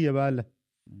منطقیه. بله.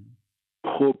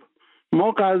 خب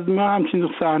ما همچین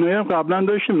صحنه‌ای هم قبلا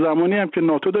داشتیم، زمانی هم که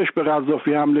ناتو داشت به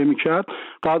قذافی حمله میکرد،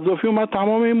 قذافی اومد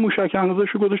تمام این موشک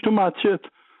اندازه‌شو گذاشت تو مسجد.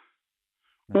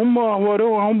 اون ماهواره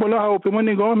و همون بالا هواپیما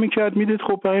نگاه میکرد، میدید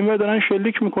خب اینور دارن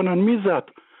شلیک میکنن، میزد.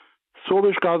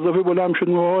 صبحش قذافی بلند شد،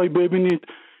 وای ببینید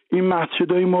این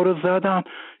مسجدای ما رو زدن،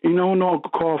 اینا اون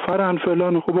کافرن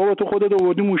فلان. خب بابا تو خودت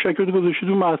آوردی موشک رو گذاشتی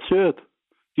تو مسجد،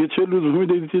 یه چه لزومی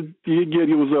دادی دیگه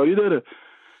گریه‌گذاری داره؟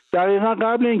 دقیقا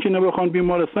قبل اینکه اینا بخوان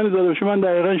بیمارستانی زده بشه، من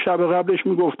دقیقا شب قبلش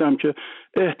میگفتم که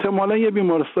احتمالا یه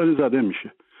بیمارستانی زده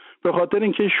میشه، به خاطر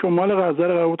اینکه شمال غزه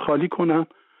رو قرار بود خالی کنن.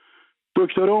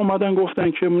 دکترها اومدن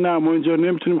گفتن که نه ما اینجا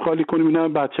نمیتونیم خالی کنیم، اینا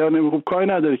بچه‌ها نمیخوب، کاری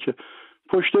نداره که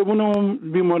پشت بون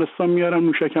اون بیمارستان میارن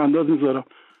موشک انداز میذارن،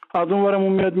 از اون ورم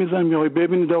اون میاد میزنه، میگه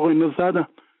ببینید آقا اینا زدن،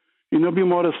 اینا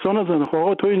بیمارستان رو زدن. خب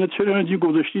آقا تو اینا چرا اینجا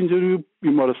گذاشتی اینجا روی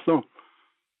بیمارستان؟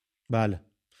 بله.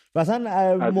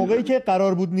 مثلا موقعی که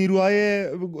قرار بود نیروهای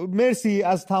مرسی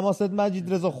از تماست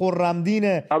مجید رضا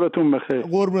خرمدین، شبتون بخیر.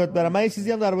 قربونت برم. من یه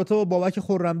چیزی هم در رابطه با بابک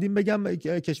خرمدین بگم.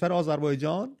 کشور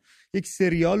آذربایجان یک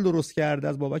سریال درست کرده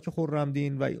از بابک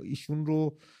خرمدین و ایشون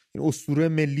رو، این اسطوره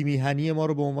ملی میهنی ما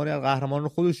رو به عنوان قهرمان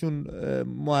خودشون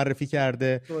معرفی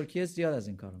کرده. ترکیه زیاد از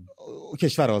این کارو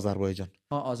کشور آذربایجان.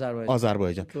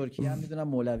 آذربایجان. ترکیه هم میدونم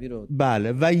مولوی رو.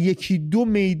 بله. و یکی دو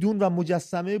میدون و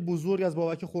مجسمه بزرگ از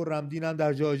بابک خرمدین هم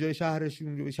در جای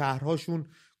شهرهاشون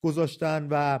گذاشتن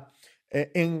و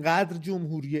انقدر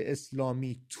جمهوری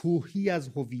اسلامی توهی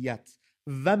از هویت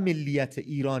و ملیت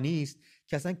ایرانی است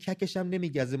که اصلا ککش هم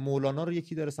نمیگزه. مولانا رو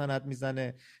یکی داره سند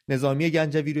میزنه، نظامی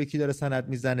گنجوی رو یکی داره سند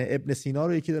میزنه، ابن سینا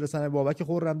رو یکی داره سند، بابک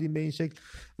خرمدین به این شکل.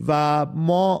 و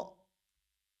ما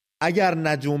اگر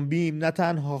نجنبیم نه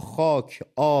تنها خاک،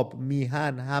 آب،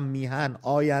 میهن، هم میهن،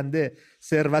 آینده،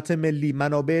 ثروت ملی،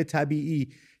 منابع طبیعی،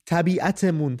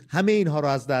 طبیعتمون، همه اینها رو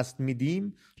از دست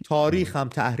میدیم. تاریخ هم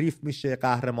تحریف میشه،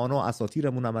 قهرمانان و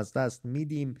اساطیرمون هم از دست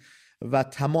میدیم و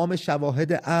تمام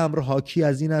شواهد امر حاکی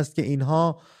از این است که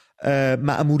اینها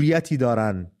مأموریتی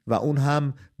دارن و اون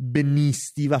هم به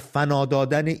نیستی و فنا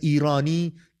دادن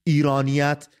ایرانی،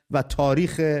 ایرانیت و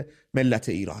تاریخ ملت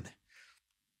ایرانه.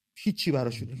 هیچی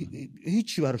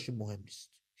براشون مهم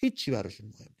نیست.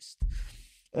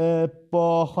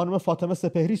 با خانم فاطمه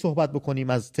سپهری صحبت بکنیم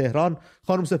از تهران.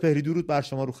 خانم سپهری درود بر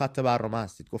شما، رو خط برنامه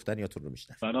هستید، گفتنیاتون رو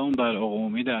میشنوید. سلام بر آقا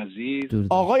امید عزیز.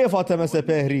 آقای فاطمه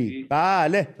سپهری،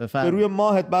 بله، به روی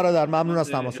ماهت برادر، ممنون از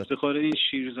تماست. افتخار این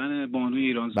شیرزن بانوی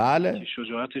ایران زمین، بله،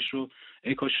 شجاعتش رو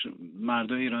ای کاش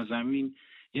مردای ایران زمین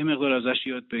یه مقدار ازش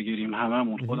یاد بگیریم.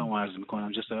 هممون، خودمو عرض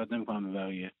میکنم، جسارت نمیکنم به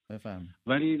بقیه.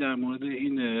 ولی در مورد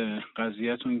این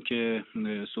قضیهتون که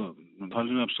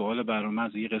حالا سوال برنامه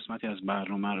از یه قسمتی از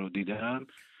برنامه رو دیدم،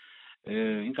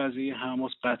 این قضیه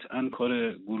حماس قطعا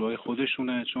کار گروهای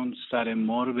خودشونه، چون سر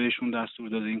مار بهشون دستور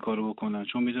داده این کارو بکنن،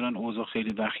 چون میدونن اوضاع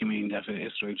خیلی وخیمه این دفعه،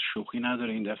 اسرائیل شوخی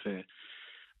نداره این دفعه.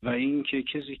 و این که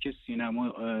کسی که سینما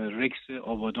رکس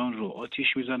آبادان رو آتیش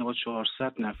میزنه با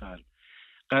 400 نفر،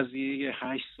 قضیه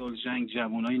 8 سال جنگ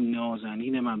جوانای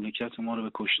نازنین مملکت ما رو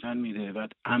به کشتن میده و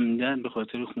عمدن به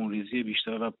خاطر خونریزی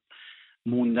بیشتر و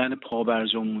موندن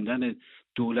پابرجا موندن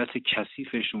دولت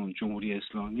کثیفشون جمهوری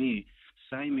اسلامی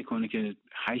سعی میکنه که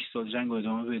 8 سال جنگ رو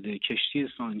ادامه بده. کشتی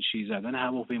سانچی، زدن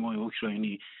هواپیمای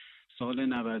اوکراینی سال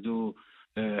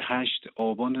 98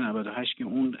 آبان 98 که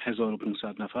اون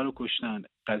 1500 نفر رو کشتن.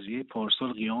 قضیه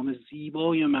پارسال قیام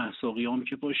زیبای مهسا، قیامی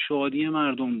که با شادی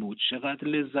مردم بود، چقدر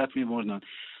لذت می‌بردن.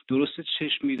 درسته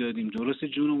چشم میدادیم، درسته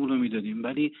جونمون رو میدادیم،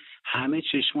 ولی همه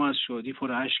چشم‌ها از شادی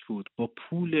پر اشک بود. با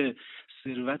پول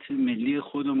ثروت ملی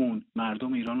خودمون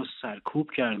مردم ایران رو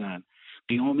سرکوب کردن.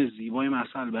 قیام زیبای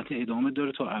مهسا البته ادامه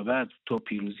داره تا ابد، تا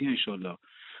پیروزی انشالله.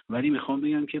 ولی میخوام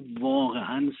بگم که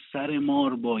واقعا سر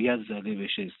مار باید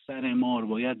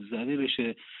زده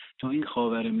بشه تا این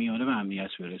خاورمیانه به امنیت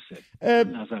برسه.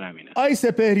 نظرم اینه. آی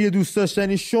سپهری دوست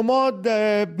داشتنی، شما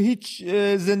هیچ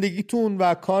زندگیتون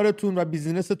و کارتون و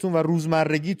بیزینستون و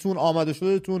روزمرگیتون، آمده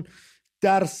شدتون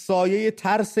در سایه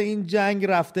ترس این جنگ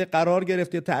رفته قرار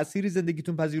گرفته یا تأثیری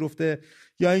زندگیتون پذیرفته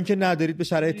یا اینکه ندارید به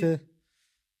شرایط؟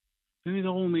 ببینید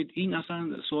آقا امید، این اصلا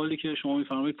سوالی که شما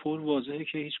میفرمایید پر واضحه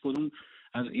که هیچ کدوم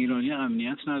از ایرانی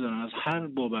امنیت ندارن از هر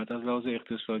بابت، از لحاظ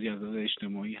اقتصادی، از لحاظ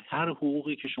اجتماعی، هر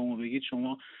حقوقی که شما بگید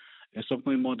شما حساب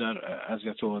کنید ما در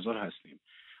اذیت و آزار هستیم.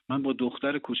 من با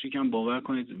دختر کوچیکم باور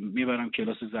کنید میبرم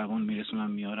کلاس زبان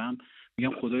میرسونم میارم،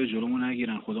 میگم خدای جلومو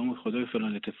نگیرن، خدای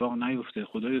فلان اتفاق نیفته،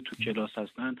 خدای تو کلاس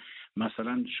هستن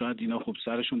مثلا شاید اینا خوب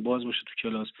سرشون باز باشه تو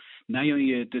کلاس، نه یا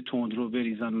یه عده تندرو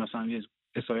بریزن مثلا یه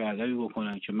اسای ادبی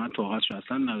بکنن که من طاقتش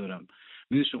اصلا ندارم.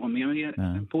 میدونی شما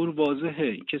میگم پر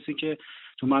واضحه کسی که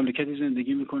تو مملکتی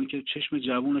زندگی میکنه که چشم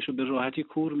جوونشو به راحتی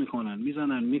کور میکنن،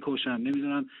 میزنن، میکشن،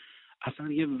 نمیدونن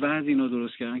اصلا یه وضع اینا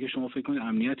درست کردن که شما فکر کنید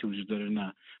امنیتی وجود داره.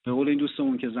 نه، به قول این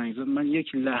دوستمون که زنگ زد، من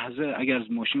یک لحظه اگر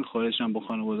از ماشین خارج شم با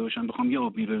خانواده باشم بخوام یه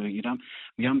آب میوه بگیرم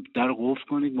میگم در قفل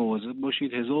کنید، مواظب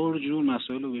باشید، هزار جور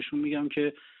مسائل رو بهشون میگم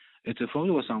که اتفاقی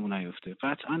واسمون نیفته.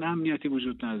 قطعا امنیتی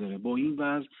وجود نداره. با این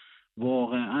وضع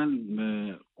واقعا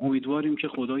امیدواریم که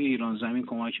خدای ایران زمین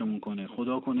کمکمون کنه،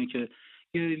 خدا کنه که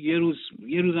یه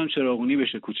روز هم چراغونی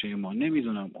بشه کوچه ما.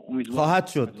 نمیدونم، امیدوارم خواهد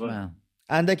شد.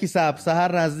 اندکی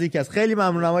سحر نزدیک است. خیلی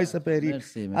ممنونم آقای سپهری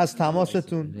از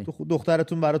تماستون.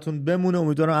 دخترتون براتون بمونه،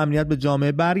 امیدوارم امنیت به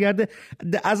جامعه برگرده.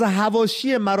 از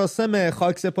حواشی مراسم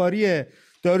خاکسپاری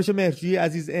داریوش مهرجویی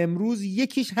عزیز امروز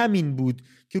یکیش همین بود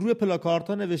که روی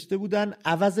پلاکارتا نوشته بودن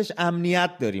عوضش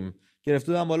امنیت داریم،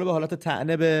 گرفته بودن بالا به حالت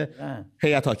طعنه به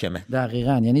هیئت حاکمه.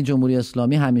 دقیقاً، یعنی جمهوری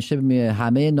اسلامی همیشه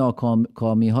همه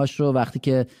ناکامی‌هاش رو وقتی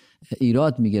که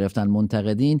ایراد میگرفتن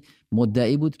منتقدین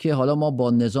مدعی بود که حالا ما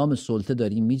با نظام سلطه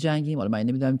داریم میجنگیم. حالا من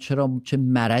نمیدونم چه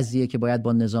مرضیه که باید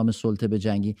با نظام سلطه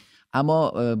بجنگی،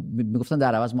 اما میگفتن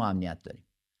در عوض ما امنیت داریم.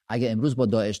 اگه امروز با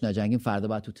داعش نجنگیم فردا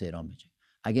باید تو تهران بجنگیم.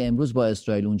 اگه امروز با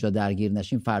اسرائیل اونجا درگیر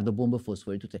نشیم فردا بمب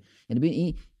فسفوری تو یعنی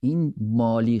ببین این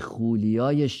مالی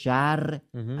خولیای شر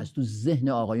از تو ذهن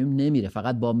آقایون نمیره،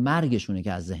 فقط با مرگشونه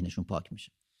که از ذهنشون پاک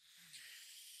میشه.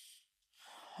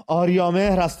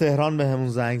 آریامهر از تهران به همون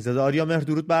زنگ زده. آریامهر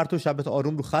درود بر تو، شبت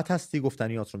آروم، رو خط هستی،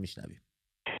 گفتنیات رو میشنویم.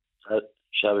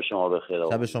 شب شما بخیر.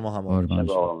 شب شما هم.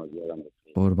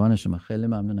 قربان شما، خیلی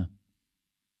ممنونم.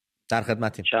 در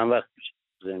خدمتیم. چند وقت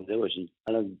زنده باشین.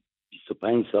 الان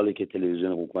 25 ساله که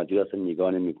تلویزیون حکومتی رو اصلا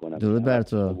نگاه نمی‌کنم. درود بر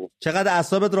تو. چقدر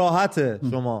اعصابت راحته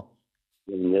شما.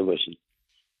 زنده باشین.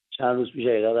 چند روز پیش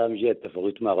حقیقتا همیشه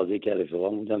اتفاقی تو مغازه که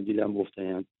رفیقام بودم دیدم گفتن،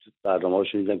 یعنی تو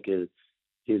برنامه‌هاشون دیدم که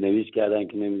زیرنویس کردن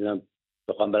که نمیدونم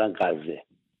بخوام برن غزه.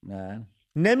 نه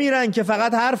نمیرن که،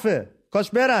 فقط حرفه.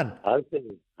 کاش برن. حرفه.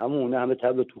 همه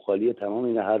تبل تو خالیه، تمام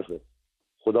این حرفه.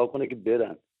 خدا کنه که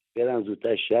برن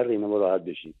زودتر شر اینا ما راحت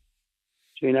بشیم.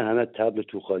 چون اینا همه تبل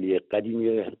تو خالیه.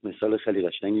 قدیمی مثال خیلی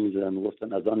قشنگی می‌زدن،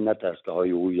 میگفتن از آن نترس که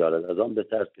های هوی دارد، از آن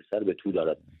بترس که سر به تو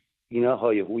دارد. اینا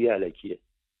های هوی الکیه.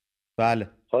 بله.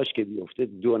 کاش که بیفته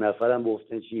 2 نفرم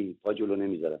بیفتن چی پا جلو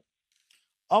نمیذارن.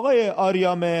 آقای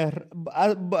آریامهر،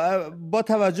 با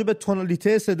توجه به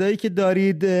تونالیته صدایی که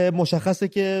دارید مشخصه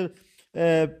که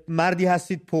مردی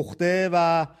هستید پخته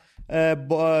و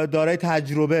دارای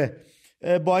تجربه.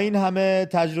 با این همه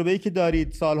تجربه‌ای که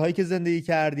دارید، سالهایی که زندگی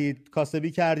کردید،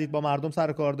 کاسبی کردید، با مردم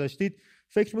سر کار داشتید،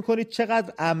 فکر میکنید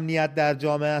چقدر امنیت در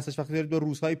جامعه هستش؟ وقتی دارید با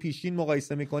روزهای پیشین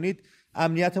مقایسه میکنید،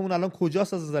 امنیتمون الان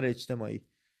کجاست از نظر اجتماعی؟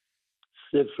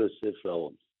 صفر آقا.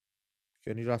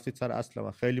 یعنی رفتید سر اصل.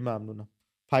 من خیلی ممنونم.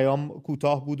 پیام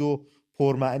کوتاه بود و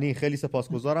پرمعنی. خیلی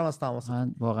سپاسگزارم از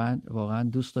تماستون. من واقعا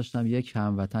دوست داشتم یک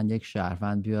هموطن، یک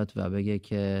شهروند بیاد و بگه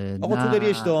که آقا تو داری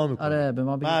اشتباه میکنی. آره به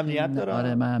ما بگه من امنیت دارم.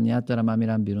 آره من امنیت دارم، من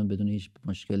میرم بیرون بدون هیچ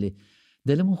مشکلی.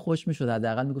 دلمون خوش میشد،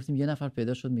 حداقل میگفتیم یه نفر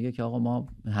پیدا شد میگه که آقا ما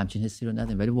همچین حسی رو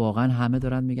نداریم. ولی واقعا همه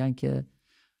دارن میگن که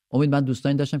امید، من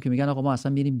دوستانی داشتم که میگن آقا ما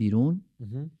اصلا میریم بیرون،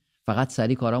 فقط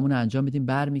سری کارامون رو انجام میدیم،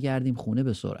 برمیگردیم خونه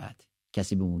به سرعت،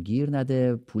 کسی بهمون گیر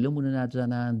نده، پولمون رو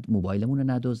ندزدن، موبایلمون رو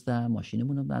ندزدن،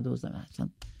 ماشینمون رو ندزدن. اصلا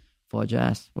فاجعه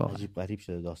است. عجیب غریب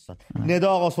شده داستان.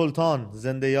 ندا آقا سلطان،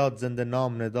 زنده یاد زنده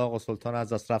نام. ندا آقا سلطان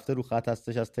از دست رفته رو خط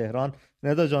هستش از تهران.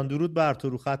 ندا جان درود بر تو،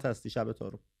 رو خط هستی، شب تا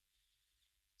رو.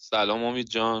 سلام امید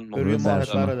جان. ما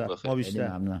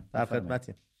بیشتر در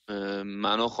خدمتیم.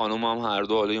 من و خانومم هر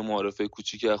دو حالا یه معرفه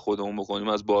کوچیکی از خودمون بکنیم.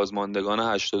 از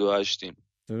بازماندگان 88یم.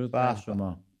 درود بر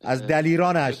شما. از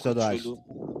دلیران 88.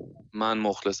 من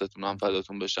مخلصتونم،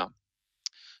 فداتون بشم.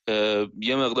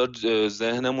 یه مقدار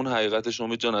ذهنمون حقیقتش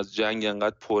امید جان از جنگ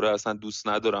انقدر پره، اصلا دوست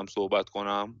ندارم صحبت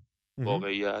کنم.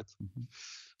 واقعیت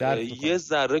یه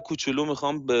ذره کوچولو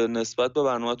میخوام به نسبت به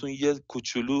برنامه‌تون یه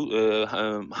کوچولو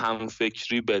هم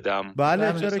فکری بدم.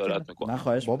 بله چرا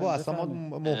که بابا اصلا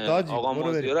ما محتاجیم. آقا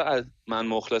مازیاز من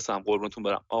مخلصم قربونتون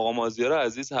برم. آقا مازیاز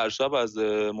عزیز هر شب از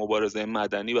مبارزه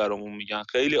مدنی برامون میگن،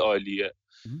 خیلی عالیه.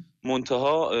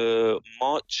 منتها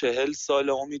ما 40 سال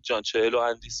امید جان، 40 و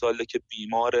اندی ساله که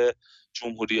بیمار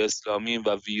جمهوری اسلامی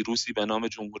و ویروسی به نام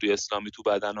جمهوری اسلامی تو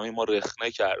بدنهای ما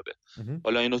رخنه کرده.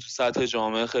 حالا اینو تو سطح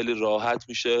جامعه خیلی راحت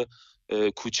میشه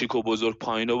کوچیک و بزرگ،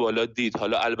 پایین و بالا دید.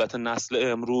 حالا البته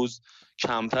نسل امروز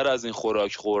کمتر از این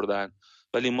خوراک خوردن،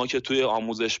 ولی ما که توی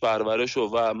آموزش پرورش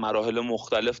و مراحل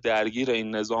مختلف درگیر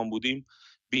این نظام بودیم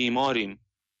بیماریم.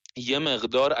 یه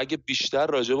مقدار اگه بیشتر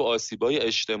راجع به آسیبای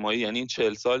اجتماعی، یعنی این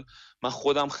 40 سال من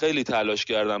خودم خیلی تلاش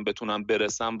کردم بتونم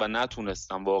برسم و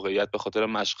نتونستم واقعیت به خاطر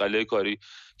مشغله کاری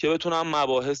که بتونم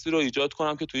مباحثی رو ایجاد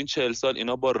کنم که تو این 40 سال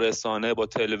اینا با رسانه، با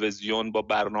تلویزیون، با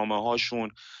برنامه‌هاشون،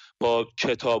 با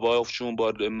کتاباشون،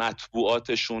 با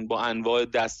مطبوعاتشون، با انواع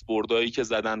دستبردهایی که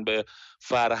زدن به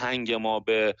فرهنگ ما،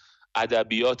 به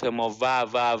ادبیات ما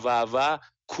و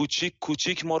کوچیک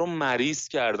کوچیک ما رو مریض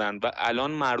کردن و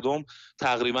الان مردم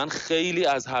تقریبا خیلی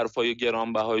از حرفای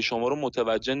گرانبهای شما رو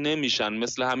متوجه نمیشن.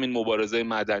 مثل همین مبارزه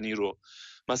مدنی رو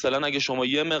مثلا اگه شما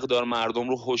یه مقدار مردم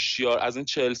رو هوشیار از این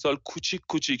 40 سال کوچیک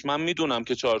کوچیک، من میدونم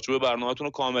که چارچوب برنامه‌تون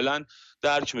رو کاملا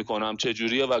درک میکنم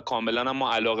چجوریه و کاملا هم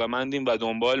ما علاقه‌مندیم و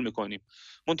دنبال میکنیم،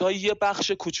 منتها یه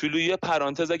بخش کوچولو، یه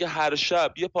پرانتز، اگه هر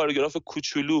شب یه پاراگراف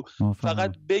کوچولو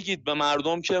فقط بگید به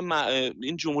مردم که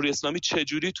این جمهوری اسلامی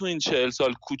چجوری تو این 40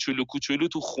 سال کوچولو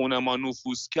تو خونه ما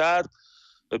نفوذ کرد،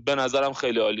 به نظرم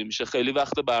خیلی عالی میشه. خیلی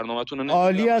وقت برنامه‌تون رو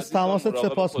عالی از تماست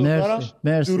سپاسگزارم.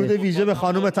 درود ویژه به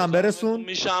خانومتم برسون.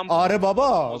 آره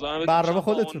بابا برنامه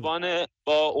خودتون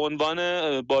با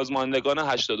عنوان بازماندگان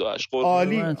 88.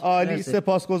 عالی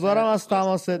سپاسگزارم از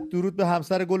تماست. درود به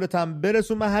همسر گلتم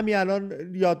برسون. من همین الان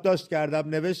یادداشت کردم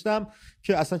نردم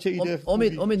که اصلا چه ایده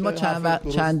امید ما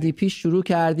چندی پیش شروع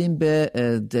کردیم به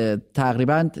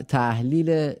تقریبا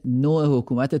تحلیل نوع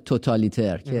حکومت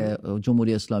توتالیتر که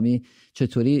جمهوری اسلامی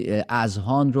چطوری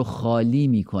اذهان رو خالی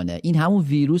میکنه. این همون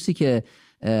ویروسی که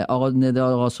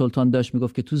آقا سلطان داشت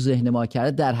میگفت که تو ذهن ما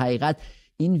کرده، در حقیقت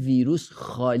این ویروس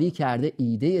خالی کرده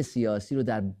ایده سیاسی رو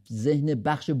در ذهن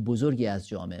بخش بزرگی از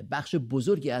جامعه. بخش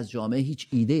بزرگی از جامعه هیچ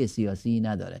ایده سیاسی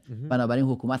نداره. بنابراین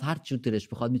حکومت هر چی دلش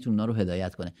بخواد میتونه اونا رو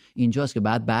هدایت کنه. اینجاست که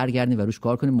بعد برگردیم و روش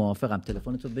کار کنیم. موافقم.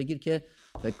 تلفنتو بگیر که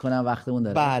فکر کنم وقتمون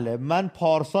داره. بله، من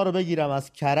پارسا رو بگیرم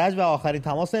از کرج و آخرین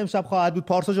تماس امشب خواهد بود.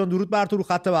 پارسا جان درود بر تو، رو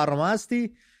خط برنامه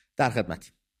هستی، در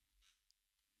خدمتی.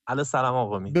 الو سلام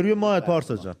آقا امید. به روی ماهت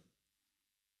پارسا جان.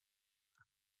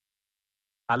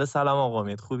 الو سلام آقا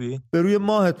امید، خوبی؟ به روی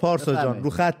ماهت پارسا جان، رو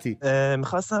خطی.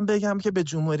 میخواستم بگم که به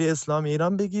جمهوری اسلامی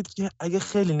ایران بگید که اگه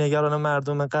خیلی نگران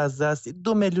مردم غزه هستید،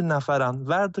 2 میلیون نفرن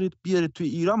وردارید بیارید توی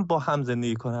ایران با هم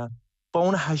زندگی کنن. با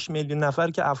اون 8 میلیون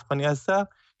نفر که افغانی هستن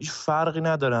هیچ فرقی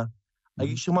ندارن.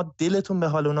 اگه شما دلتون به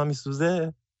حال اونا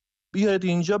میسوزه، بیارید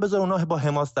اینجا، بذار اونا با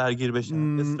حماس درگیر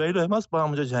بشن. اسرائیل و حماس با هم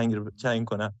اونجا جنگ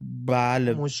کنن.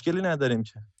 بله، مشکلی نداریم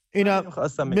که. اینم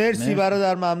مرسی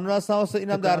برادر، ممنون هستم.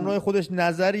 اینم در نوع خودش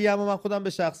نظریه، اما من خودم به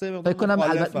شخصه فکر کنم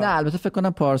البته فکر کنم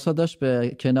پارسا داشت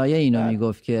به کنایه اینو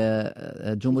میگفت که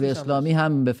جمهوری اسلامی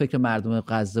هم به فکر مردم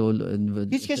غزه و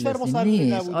هیچ کشور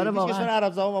مسلمانی نبود. آره، هیچ کشور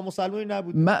عرب زبان و مسلمانی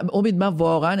نبود. امید، من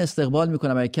واقعا استقبال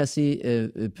میکنم اگه کسی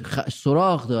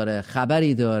سراغ داره،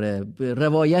 خبری داره،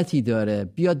 روایتی داره،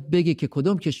 بیاد بگه که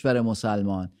کدوم کشور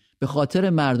مسلمان به خاطر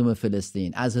مردم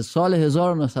فلسطین از سال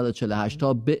 1948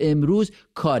 تا به امروز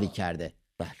کاری کرده.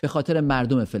 به خاطر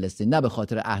مردم فلسطین، نه به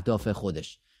خاطر اهداف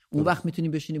خودش. اون وقت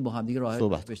میتونیم بشینیم با هم دیگه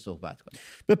راحت بهش صحبت کنیم.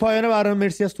 به پایان برنامه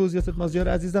مرسی از توضیحاتت مازیار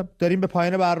عزیزم. داریم به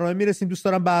پایان برنامه میرسیم. دوست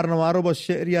دارم برنامه رو با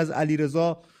شعری از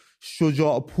علیرضا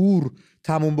شجاعپور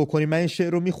تموم بکنیم. من این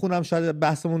شعر رو میخونم، شاید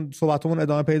بحثمون صحبتمون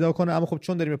ادامه پیدا کنه، اما خب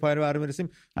چون داریم به پایان برنامه میرسیم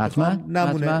حتما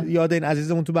نمونه یاد این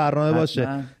عزیزمون تو برنامه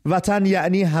باشه. وطن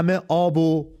یعنی همه آب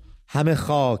و همه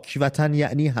خاک، وطن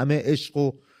یعنی همه عشق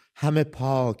و همه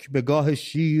پاک، به گاه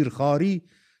شیر خاری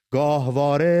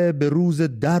گاهواره، به روز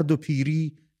درد و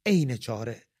پیری عین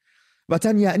چاره.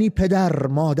 وطن یعنی پدر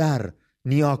مادر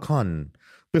نیاکان،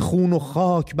 به خون و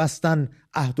خاک بستن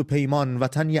عهد و پیمان.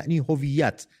 وطن یعنی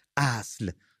هویت،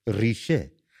 اصل،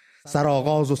 ریشه،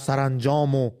 سرآغاز و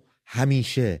سرانجام و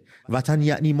همیشه. وطن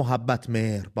یعنی محبت،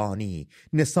 مهربانی،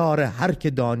 نثار هر که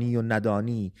دانی و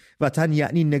ندانی. وطن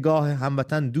یعنی نگاه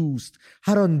هموطن دوست،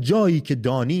 هر آن جایی که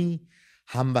دانی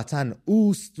هموطن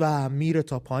اوست. و میره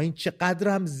تا پایین.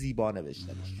 چقدر هم زیبا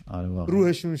نوشته باشه.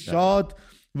 روحشون شاد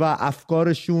و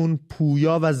افکارشون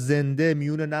پویا و زنده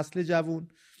میون نسل جوون.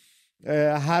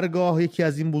 هرگاه یکی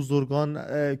از این بزرگان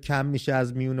کم میشه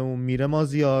از میونمون میره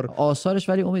مازیار، آثارش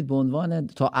ولی امید به عنوان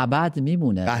تا ابد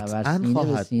میمونه، قطعاً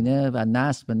خواهد سینه و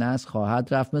نسل به نسل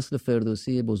خواهد رفت. مثل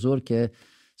فردوسی بزرگ که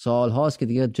سالهاست که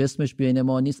دیگه جسمش بین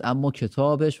ما نیست، اما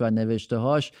کتابش و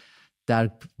نوشته‌هاش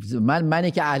در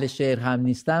منی که اهل شعر هم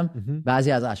نیستم،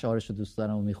 بعضی از اشعارش رو دوست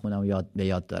دارم و میخونم و به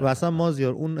یاد دارم. و اصلا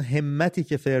مازیار اون همتی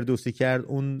که فردوسی کرد،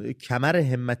 اون کمر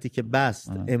همتی که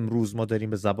بست، امروز ما داریم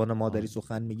به زبان مادری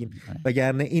سخن میگیم.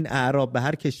 وگرنه این اعراب به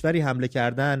هر کشوری حمله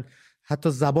کردن، حتی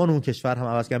زبان اون کشور هم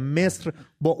عوض کرد. مصر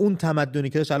با اون تمدنی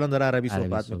که داشت الان داره عربی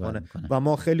صحبت میکنه و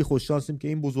ما خیلی خوششانسیم که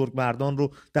این بزرگ مردان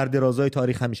رو در درازای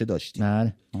تاریخ همیشه داشتیم.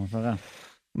 بله، موافقم.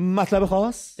 مطلب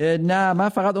خاص؟ نه، من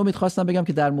فقط امید خواستم بگم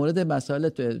که در مورد مسائل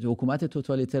حکومت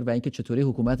توتالیتر و اینکه چطوری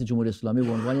حکومت جمهوری اسلامی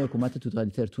به عنوان حکومت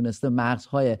توتالیتر تونسته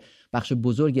مغزهای بخش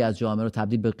بزرگی از جامعه رو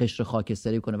تبدیل به قشر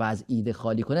خاکستری کنه و از ایده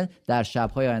خالی کنه، در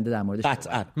شب‌های آینده در موردش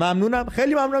قطعا. ممنونم،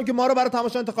 خیلی ممنونم که ما رو برای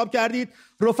تماشا انتخاب کردید.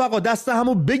 رفقا دست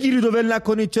همو بگیرید و ول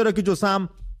نکنید، چرا که جز هم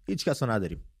هیچ کسو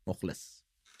نداریم. مخلص.